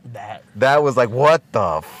thing. That was like, what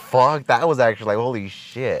the fuck? That was actually like, holy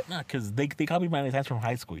shit. Nah, because they copied my designs from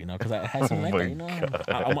high school, you know? Because I had something like that, you know?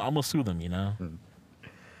 I'm going to sue them, you know?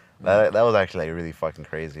 That was actually like really fucking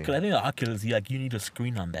crazy. Because I think the Oculus, you need a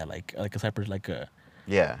screen on that, like a separate,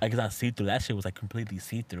 Yeah. like it's not see-through. That shit was like completely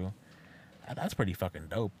see-through. That's pretty fucking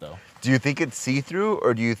dope, though. Do you think it's see-through,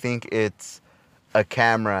 or do you think it's a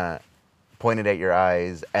camera pointed at your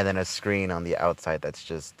eyes and then a screen on the outside that's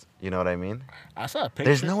just, you know what I mean? I saw a picture.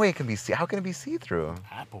 There's no way it can be how can it be see-through?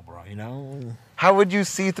 Apple, bro, you know? How would you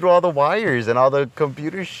see through all the wires and all the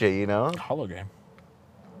computer shit, you know? Hologram.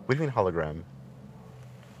 What do you mean hologram?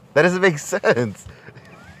 That doesn't make sense.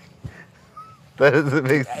 That doesn't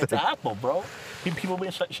make sense. It's Apple, bro. People be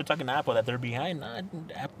shit talking Apple that they're behind. Nah,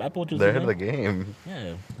 Apple just... They're ahead of the game.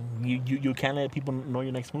 Yeah. You can't let people know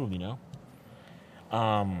your next move, you know?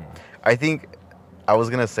 I think I was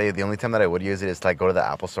gonna say the only time that I would use it is to like go to the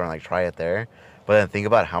Apple store and like try it there. But then think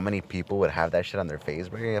about how many people would have that shit on their face,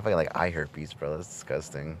 bro. If I like eye herpes, bro, that's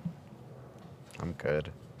disgusting. I'm good.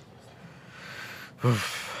 What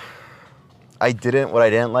I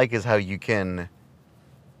didn't like is how you can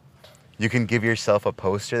give yourself a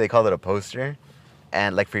poster. They call it a poster,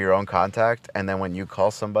 and like for your own contact. And then when you call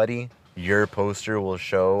somebody, your poster will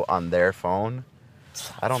show on their phone.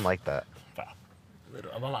 I don't like that.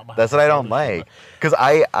 That's what I don't like. Because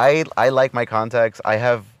I like my contacts.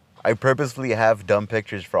 I purposefully have dumb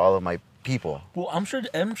pictures for all of my people. Well, I'm sure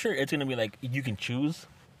it's gonna be like you can choose.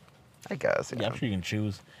 I guess. Yeah, I'm sure you can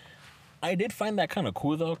choose. I did find that kind of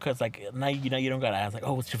cool though, cause like now you don't gotta ask like,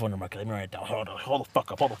 oh, what's your phone number? Okay, let me write it down. Hold the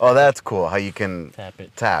fuck up. Oh, that's cool. How you can tap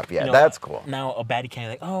it. Tap, yeah, You know, that's cool. Now a baddie can't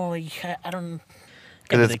like, oh, yeah, I don't.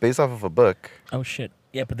 Because it's based off of a book. Oh shit.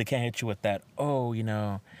 Yeah, but they can't hit you with that. Oh, you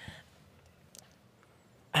know.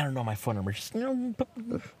 I don't know my phone number. Just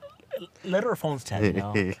let our phones tap. You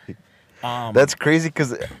know. That's crazy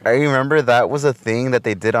because I remember that was a thing that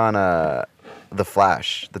they did on The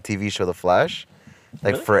Flash, the TV show The Flash,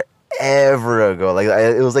 like Really? forever ago. Like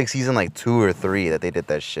it was like season like 2 or 3 that they did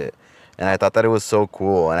that shit, and I thought that it was so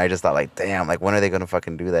cool. And I just thought like, damn, like when are they gonna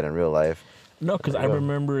fucking do that in real life? No, because I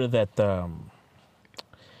remember that.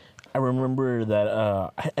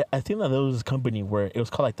 I think that there was this company where it was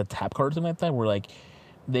called like the Tap card or something like that, where like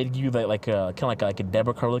they'd give you like a kind of like a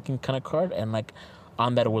debit card looking kind of card, and like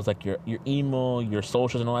on that it was like your email, your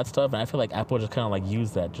socials, and all that stuff. And I feel like Apple just kind of like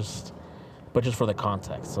used that but just for the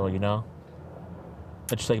context. So you know,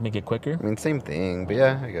 it just like make it quicker. I mean, same thing, but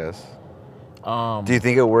yeah, I guess. Do you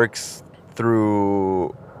think it works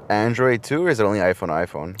through Android too, or is it only iPhone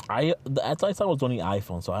to iPhone? I thought it was only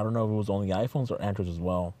iPhone, so I don't know if it was only iPhones or Androids as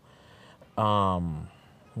well. What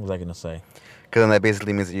was I gonna say? Because then that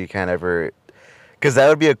basically means that you can't ever. Because that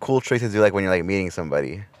would be a cool trick to do, like when you're like meeting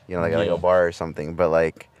somebody, you know, like at like a bar or something. But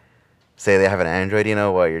like, say they have an Android, you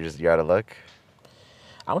know, what you're out of luck.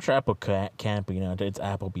 I'm sure Apple can't, but you know, it's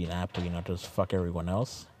Apple being Apple, you know, just fuck everyone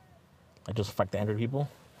else, like just fuck the Android people.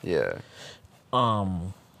 Yeah.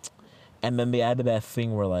 And then they added that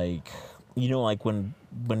thing where like, you know, like when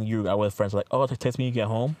you're out with friends, like, oh, text me when you get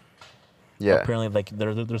home. Yeah. Apparently, like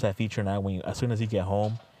there's that feature now when as soon as you get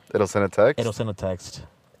home, it'll send a text. It'll send a text.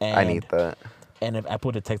 And, I need that. And if I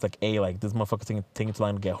put a text like, "Hey, like this motherfucker's taking too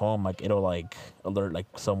long to get home," like it'll like alert like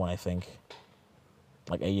someone, I think.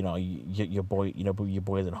 Like, hey, you know, your boy, you know, your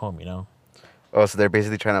boy isn't home, you know. Oh, so they're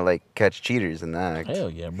basically trying to like catch cheaters in that. Hell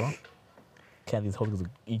yeah, bro. You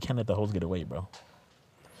can't let the hoes get away, bro.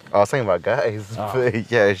 I was talking about guys.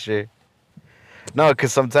 But yeah, sure. No,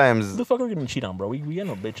 because sometimes. The fuck are we gonna cheat on, bro? We got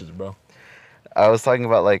no bitches, bro. I was talking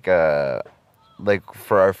about like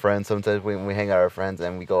for our friends. Sometimes when we hang out with our friends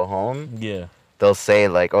and we go home. Yeah. They'll say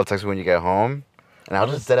like, "Oh, text me when you get home," and I'll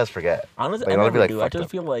just deadass forget. Honestly, like, I never be like, do. I just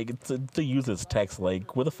feel like to use this text.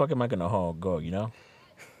 Like, where the fuck am I gonna go? You know.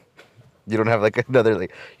 You don't have like another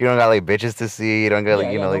like. You don't got like bitches to see. You don't got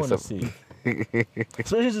like no like some. To see.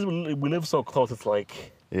 Especially since we live so close. It's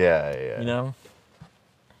like. Yeah. You know.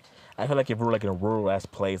 I feel like if we're like in a rural ass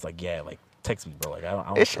place, like like text me, bro. Like I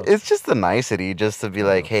don't it's just the nicety, just to be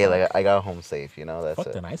like, hey, like I got home safe. You know, that's fuck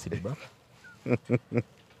it. the nicety, bro.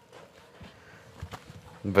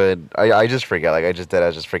 But I just forget. Like, I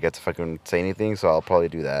just forget to fucking say anything, so I'll probably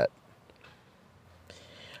do that.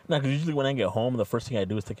 No, because usually when I get home, the first thing I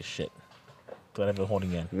do is take a shit. So I have been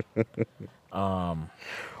holding in.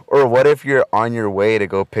 Or what if you're on your way to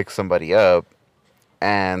go pick somebody up,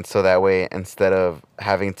 and so that way, instead of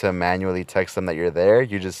having to manually text them that you're there,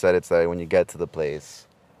 you just set it so that when you get to the place.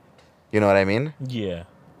 You know what I mean? Yeah.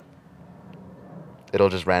 It'll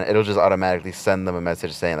just automatically send them a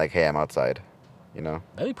message saying like, "Hey, I'm outside." You know?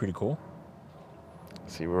 That'd be pretty cool.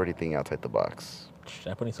 See, we're already thinking outside the box.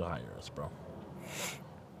 Japanese so hire us, bro.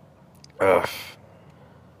 Ugh.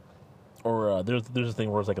 Or there's a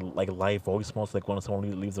thing where it's like live voicemails, like when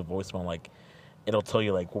someone leaves a voicemail, like it'll tell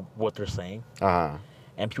you like what they're saying, Uh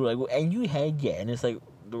and people are like, well, and you had yeah, and it's like,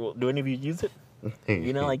 do any of you use it? huh.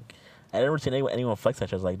 You know, like I never seen anyone flex that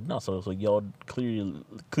shit. I was like, no, so y'all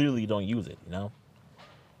clearly don't use it, you know.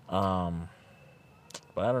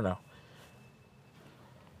 But I don't know.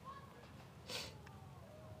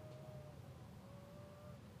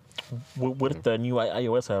 What did the new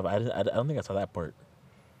iOS have? I don't think I saw that part.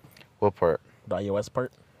 What part? The iOS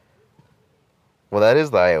part. Well, that is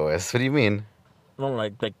the iOS. What do you mean? No,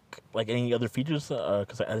 like any other features?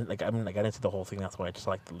 Because I didn't I didn't see the whole thing. That's why I just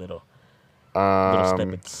like the little Um,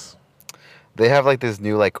 snippets. they have like this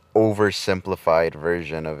new like oversimplified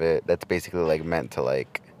version of it that's basically like meant to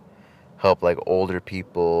like help like older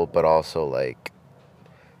people, but also like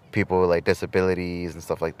people with like disabilities and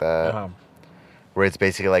stuff like that. Um, Where it's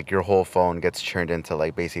basically like your whole phone gets turned into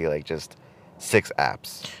like basically like just 6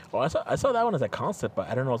 apps. well, I saw that one as a concept, but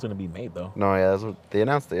I don't know what's gonna be made though. No, yeah, that's what they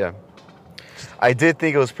announced it. Yeah, I did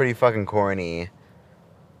think it was pretty fucking corny.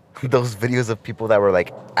 Those videos of people that were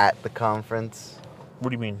like at the conference, What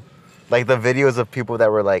do you mean? like the videos of people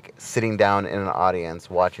that were like sitting down in an audience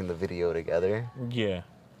watching the video together. Yeah,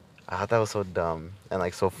 I thought that was so dumb and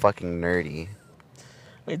like so fucking nerdy.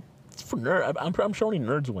 it's for nerd. I'm sure only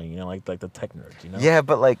nerds win. You know, like the tech nerds. You know. Yeah,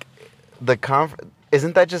 but like the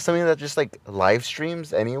isn't that just something that just like live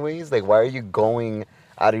streams anyways? Like, why are you going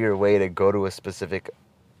out of your way to go to a specific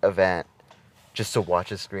event just to watch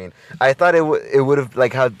a screen? I thought it would have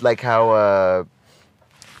like how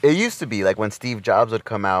it used to be like when Steve Jobs would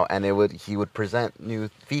come out and he would present new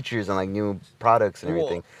features and like new products and Well,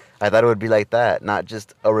 everything. I thought it would be like that, not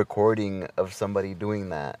just a recording of somebody doing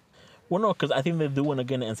that. well, no, because I think they're doing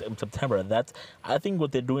again in September. I think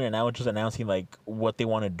what they're doing now is just announcing like what they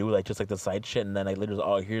want to do, like just like the side shit, and then like literally,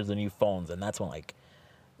 oh, here's the new phones, and that's when like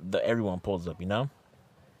everyone pulls up. You know.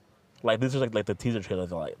 Like this is like the teaser trailer,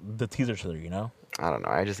 like the teaser trailer. You know. I don't know.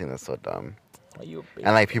 I just think that's so dumb. Are you a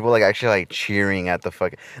And like people like actually like cheering at the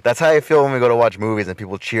fucking. That's how I feel when we go to watch movies and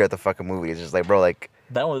people cheer at the fucking movie. It's just like, bro, like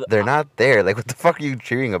That was they're not there. Like, what the fuck are you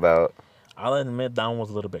cheering about? I'll admit that one was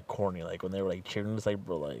a little bit corny. Like when they were like cheering, it's like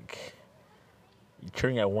bro, like you're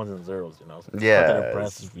cheering at ones and zeros, you know. It's not Yeah, that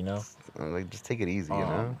impressive, you know. Like, just take it easy, you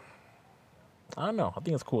know. I don't know. I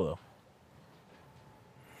think it's cool though.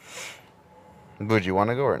 Would you want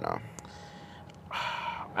to go or no?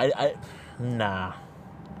 I nah.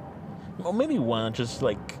 Well, maybe one just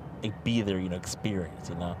like be there, you know, experience,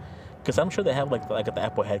 you know. Because I'm sure they have like at the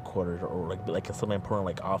Apple headquarters or like some important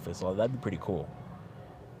like office. So that'd be pretty cool.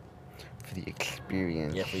 For the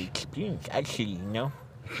experience. Yeah, for the experience, actually, you know.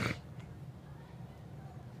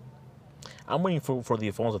 I'm waiting for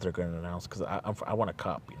the phones that they're going to announce because I want a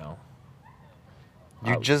cop, you know.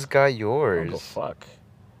 You just got I'll yours. go fuck.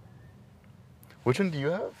 Which one do you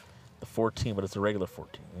have? The 14, but it's a regular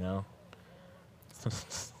 14, you know.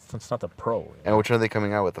 It's not the Pro. You know? And which one are they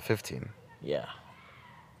coming out with? The 15. Yeah.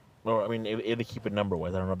 Well, I mean, if they keep it number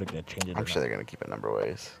wise, I don't know if they're gonna change it. I'm sure they're gonna keep it number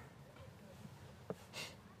wise.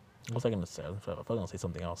 What was I gonna say? I was gonna say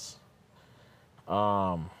something else.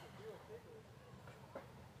 Oh,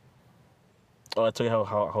 I tell you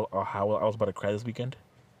how I was about to cry this weekend.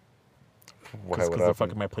 Why? Because What the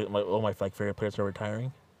happened? fucking all my favorite players are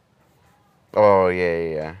retiring. Oh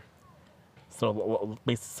yeah.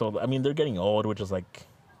 So I mean they're getting old, which is like,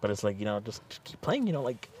 but it's like you know just keep playing. You know,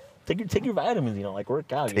 like take your vitamins. You know, like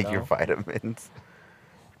work out. Take you your know? vitamins.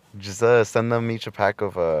 Just send them each a pack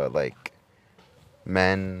of like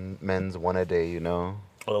men's one a day. You know.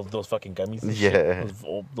 Oh, those fucking gummies. And Yeah. Shit.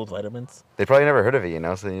 Those vitamins. They probably never heard of it, you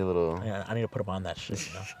know. So they need a little. Yeah, I need to put them on that shit.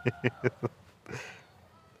 You know.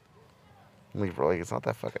 Like, bro, like it's not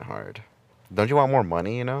that fucking hard. Don't you want more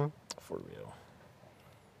money, you know? For real.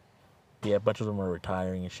 Yeah, a bunch of them are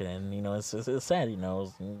retiring and shit, and you know it's sad, you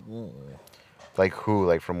know. Like who?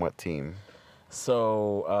 Like from what team?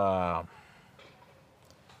 So,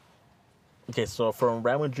 okay, so from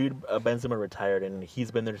Real Madrid, Benzema retired, and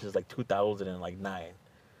he's been there since like 2009.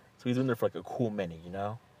 So he's been there for like a cool minute, you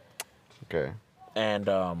know. Okay.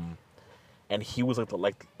 and he was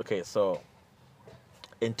like okay, so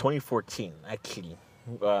in 2014 actually,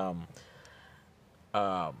 um,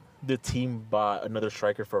 the team bought another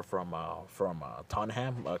striker from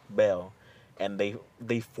Tottenham, Bale, and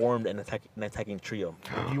they formed an attacking trio.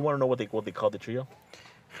 Do you want to know what they called the trio?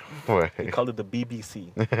 What? They called it the BBC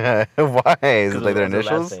Why? Is it because like their of their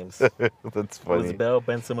last initials? names. That's It was funny. Bale,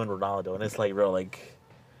 Benzema, and Ronaldo, and it's like, bro, like,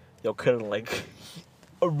 y'all couldn't like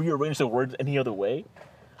rearrange the words any other way,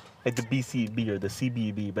 like the BCB or the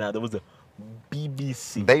CBB, but now there was the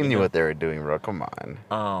BBC. They you knew know? what they were doing, bro. Come on.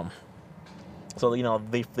 So they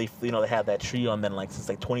had that trio, and then like since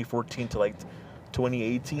like 2014 to like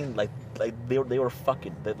 2018, like they were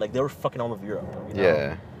fucking like they were fucking all of Europe. You know?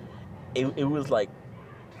 Yeah. It was like,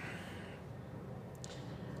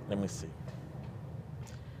 let me see.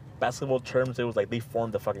 Basketball terms, it was like they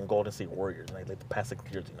formed the fucking Golden State Warriors, like the past 6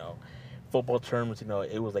 years, you know. Football terms, you know,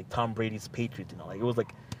 it was like Tom Brady's Patriots, you know, like it was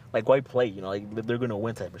like why play, you know, like they're gonna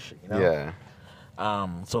win type of shit, you know. Yeah.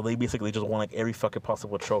 So they basically just won like every fucking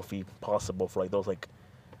possible trophy possible for like those like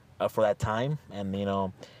for that time, and you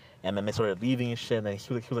know, and then they started leaving and shit, and then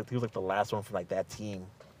he was like the last one from like that team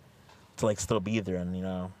to like still be there, and you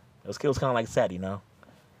know, it was kind of like sad, you know.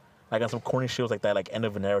 Like on some corny shit was like that, like end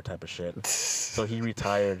of an era type of shit. So he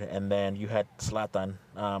retired, and then you had Zlatan.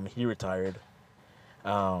 He retired,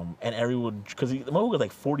 and everyone, because the movie was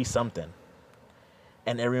like 40 something,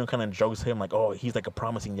 and everyone kind of jokes him like, oh, he's like a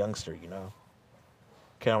promising youngster, you know,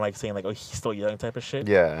 kind of like saying like, oh, he's still young type of shit.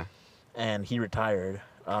 Yeah. And he retired,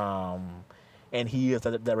 and he has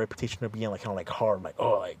that reputation of being like kind of like hard, like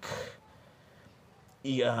oh, like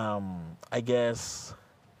he, I guess,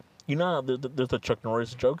 you know, there's the Chuck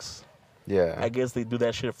Norris jokes. Yeah. I guess they do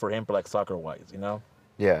that shit for him, but like soccer wise, you know.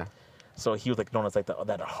 Yeah. So he was like known as like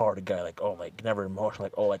that hard guy, like oh, like never emotional,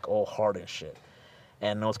 like all hard and shit.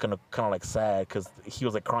 And it was kind of like sad because he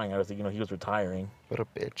was like crying. I was like, you know, he was retiring. What a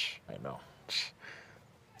bitch. I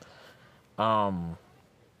know.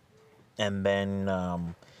 And then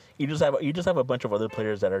you just have a bunch of other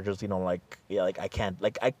players that are just, you know, like yeah, like I can't,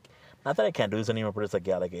 like I, not that I can't do this anymore, but it's like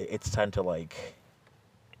yeah, like it's time to like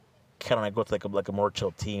kind of like go to like a more chill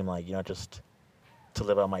team, like you know, just to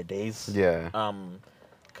live out my days. Yeah.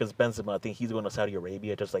 Because Benzema, I think he's going to Saudi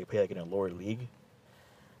Arabia, just like play like in a lower league.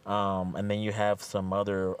 And then you have some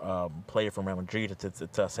other player from Real Madrid.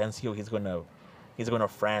 It's Asensio. He's going to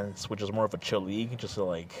France, which is more of a chill league, just to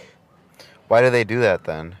like. Why do they do that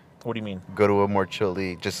then? What do you mean? Go to a more chill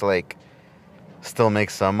league, just to, like, still make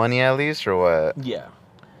some money at least, or what? Yeah,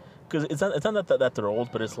 because it's not that they're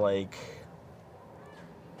old, but it's like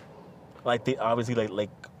they obviously like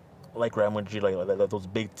Real Madrid, like those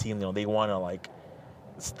big teams, you know, they want to like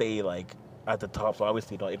stay like at the top. So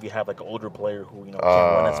obviously, you know, if you have like an older player who, you know,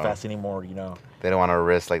 can't run as fast anymore, you know, They don't want to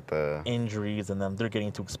risk like the injuries, and then they're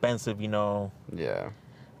getting too expensive, you know. yeah.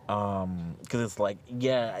 Because it's like,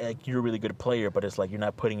 yeah, like you're a really good player, but it's like you're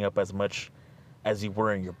not putting up as much as you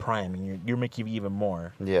were in your prime, and you're making even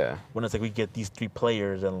more. Yeah. When it's like we get these three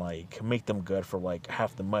players and like make them good for like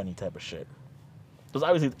half the money type of shit. Because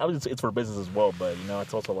obviously it's for business as well, but you know,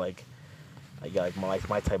 it's also like yeah, like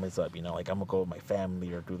my time is up, you know, like I'm gonna go with my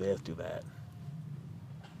family or do this, do that.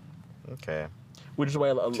 Okay. Which is why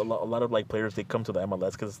a lot of like players, they come to the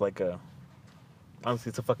MLS because it's like honestly,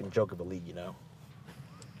 it's a fucking joke of a league, you know.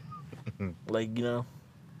 Like, you know,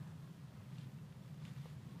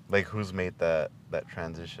 Like, who's made that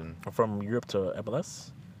transition? from Europe to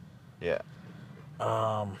MLS. Yeah.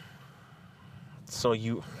 So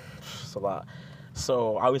it's a lot.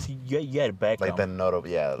 So obviously you had Beckham. Like the notable,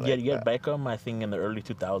 yeah. Like You had that. Beckham, I think, in the early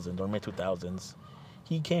 2000s or mid 2000s.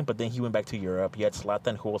 He came, but then he went back to Europe. You had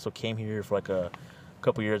Zlatan, who also came here for like a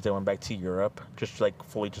couple years. They went back to Europe, just like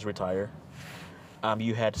fully just retire.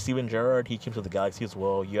 You had Steven Gerrard. He came to the Galaxy as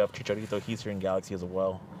well. You have Chicharito. He's here in Galaxy as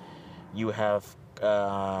well. You have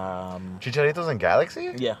Chicharito's in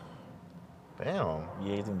Galaxy? yeah, Damn.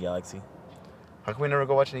 yeah, he's in Galaxy. How come we never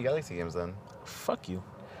go watch any Galaxy games then? Fuck you.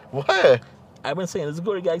 What? I've been saying, let's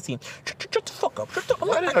go to Galaxy. Shut the fuck up.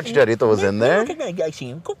 I didn't know Chicharito was in there.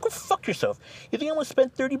 Galaxy. Go fuck yourself. You think I'm gonna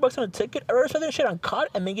spend $30 on a ticket? I'd rather spend that shit on COD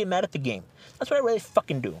and then get mad at the game. That's what I really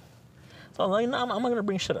fucking do. So I'm like, no, I'm not gonna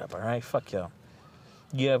bring shit up. All right, fuck you.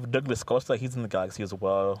 You have Douglas Costa. He's in the Galaxy as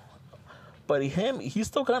well. But he's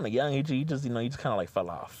still kind of young. He just, you know, he just kind of like fell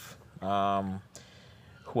off.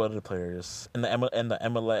 Who other players in the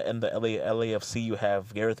LAFC? You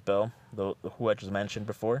have Gareth Bale, who I just mentioned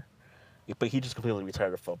before. But he just completely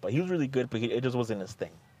retired from football. He was really good, but it just wasn't his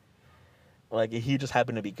thing. Like, he just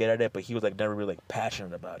happened to be good at it, but he was like never really like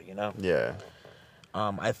passionate about it, you know. Yeah.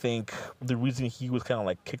 I think the reason he was kind of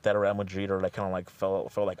like kicked out of Real Madrid or like kind of like fell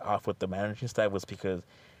like off with the managing staff was because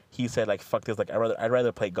he said like fuck this, like I'd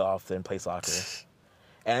rather play golf than play soccer.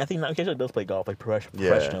 And I think now he actually does play golf like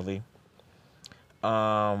professionally.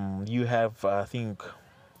 You have I think,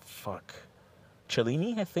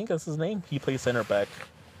 Cellini, I think that's his name. He plays center back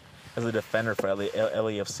as a defender for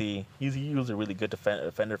LAFC. He was a really good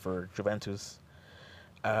defender for Juventus.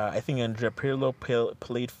 I think Andrea Pirlo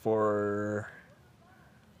played for.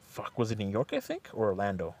 Was it New York, I think, or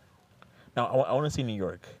Orlando? No, I want to see New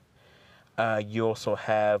York. You also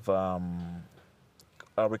have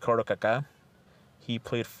Ricardo Kaká. He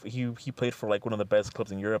played for like one of the best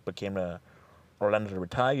clubs in Europe, but came to Orlando to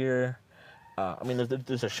retire. I mean,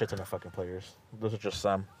 there's a shit ton of fucking players. Those are just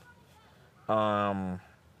some. But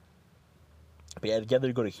yeah,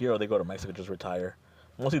 they go to here or they go to Mexico, just retire.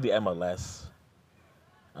 Mostly the MLS.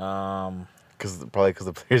 Probably because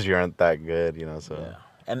the players here aren't that good, you know. So yeah,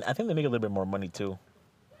 and I think they make a little bit more money too.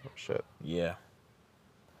 Oh, shit. Yeah.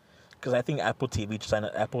 Because I think Apple TV signed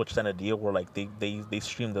a deal where like they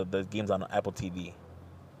stream the games on Apple TV.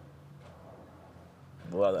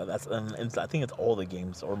 Well, I think it's all the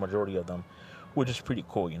games or majority of them, which is pretty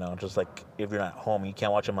cool. You know, just like if you're not home, you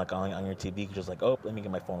can't watch them like on your TV. You're just like, oh, let me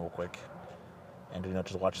get my phone real quick, and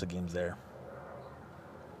just watch the games there.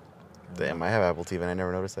 Damn, I have Apple TV and I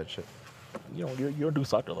never noticed that shit. You know, you don't do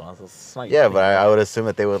soccer though, so it's not. Yeah, but I would assume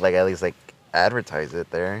that they would like at least like advertise it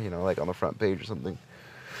there, you know, like on the front page or something.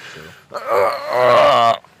 True.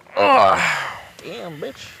 Damn,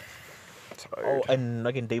 bitch. Tired. Oh, and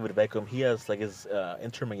like in David Beckham, he has like his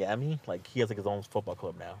Inter Miami, like he has like his own football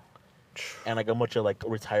club now, and like a bunch of like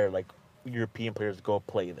retired like European players go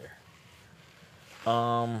play there.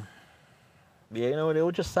 Yeah, you know, it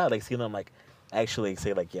was just sad like seeing them like actually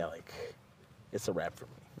say like, yeah, like it's a wrap for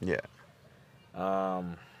me. Yeah.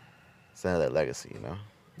 It's none of that legacy, you know.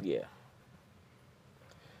 Yeah.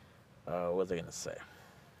 What was I gonna say?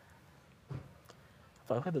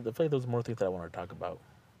 I feel like there was more things that I wanted to talk about,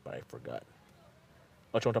 but I forgot.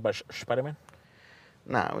 Oh, you want to talk about Spider-Man?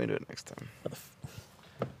 Nah, we do it next time. What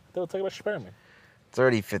the They'll talk about Spider-Man. It's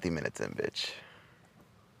already 50 minutes in, bitch.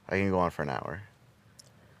 I can go on for an hour.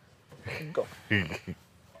 Go. Take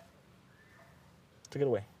it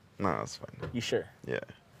away. No, that's fine. You sure? Yeah.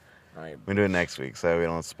 All right. We do it next week, so we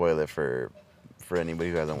don't spoil it for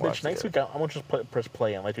anybody who hasn't watched it. Next week, I'm going to just press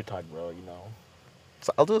play and let you talk, bro, you know.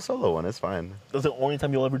 So I'll do a solo one. It's fine. That's the only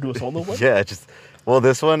time you'll ever do a solo one? Yeah,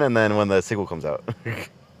 this one, and then when the sequel comes out.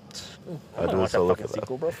 I'll do a solo fucking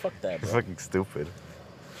sequel, bro. Fuck that, bro. It's fucking stupid.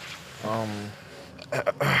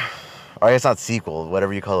 Or it's not sequel.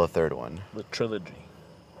 Whatever you call the third one. The trilogy.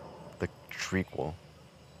 The trequel.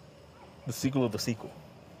 The sequel of the sequel.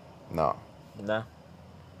 No. Nah.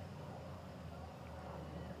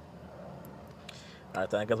 Alright,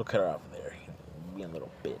 then I guess we'll cut her off there. Being a little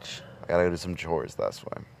bitch. I gotta go do some chores, that's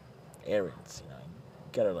why. Errands, you know.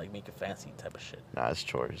 You gotta like make it fancy type of shit. Nah, it's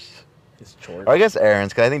chores. It's chores. Or I guess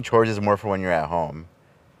errands, because I think chores is more for when you're at home.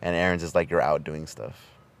 And errands is like you're out doing stuff.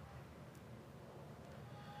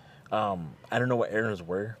 I don't know what errands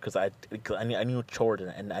were, because I knew chores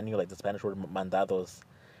and I knew like the Spanish word mandados,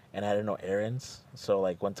 and I didn't know errands. So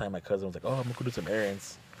like one time my cousin was like, "Oh, I'm gonna go do some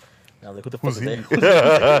errands." And I was like, "Who the fuck is that?" Who's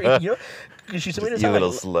that? You know, because she made it sound you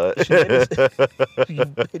little like, slut.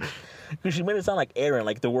 She made it sound like Aaron,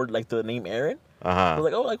 like the word, like the name Aaron. I was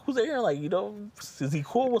like, "Oh, like who's Aaron? Like, you know, is he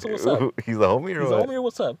cool? What's up?" He's a homie or He's what? a homie or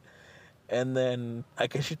what's up? And then I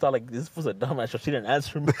guess she thought like this was a dumbass, so she didn't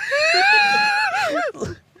answer me.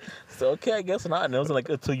 So okay, I guess not. And it was like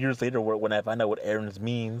 2 years later when I found out what Aaron's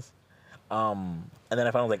means. And then I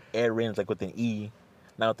found out like Aaron's like with an E,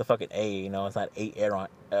 not with the fucking A. You know, it's not Aaron.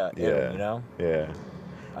 Aaron, you know. Yeah.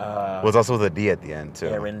 Well, it's also with a D at the end too.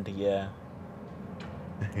 Aaron, yeah.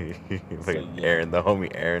 Like So, yeah. Aaron, the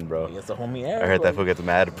homie Aaron, bro. It's the homie Aaron. I heard that fool gets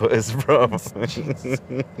mad puss, bro. Jesus.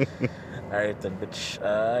 All right then, bitch.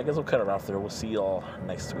 I guess we'll cut it off there. We'll see y'all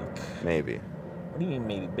next week. Maybe. What do you mean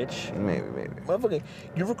maybe, bitch? Maybe. Motherfucker,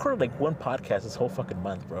 you recorded like one podcast this whole fucking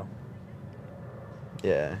month, bro.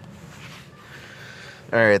 Yeah.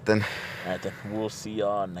 All right then. All right then. We'll see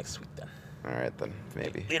y'all next week then. All right then.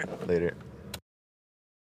 Maybe. Later. Later.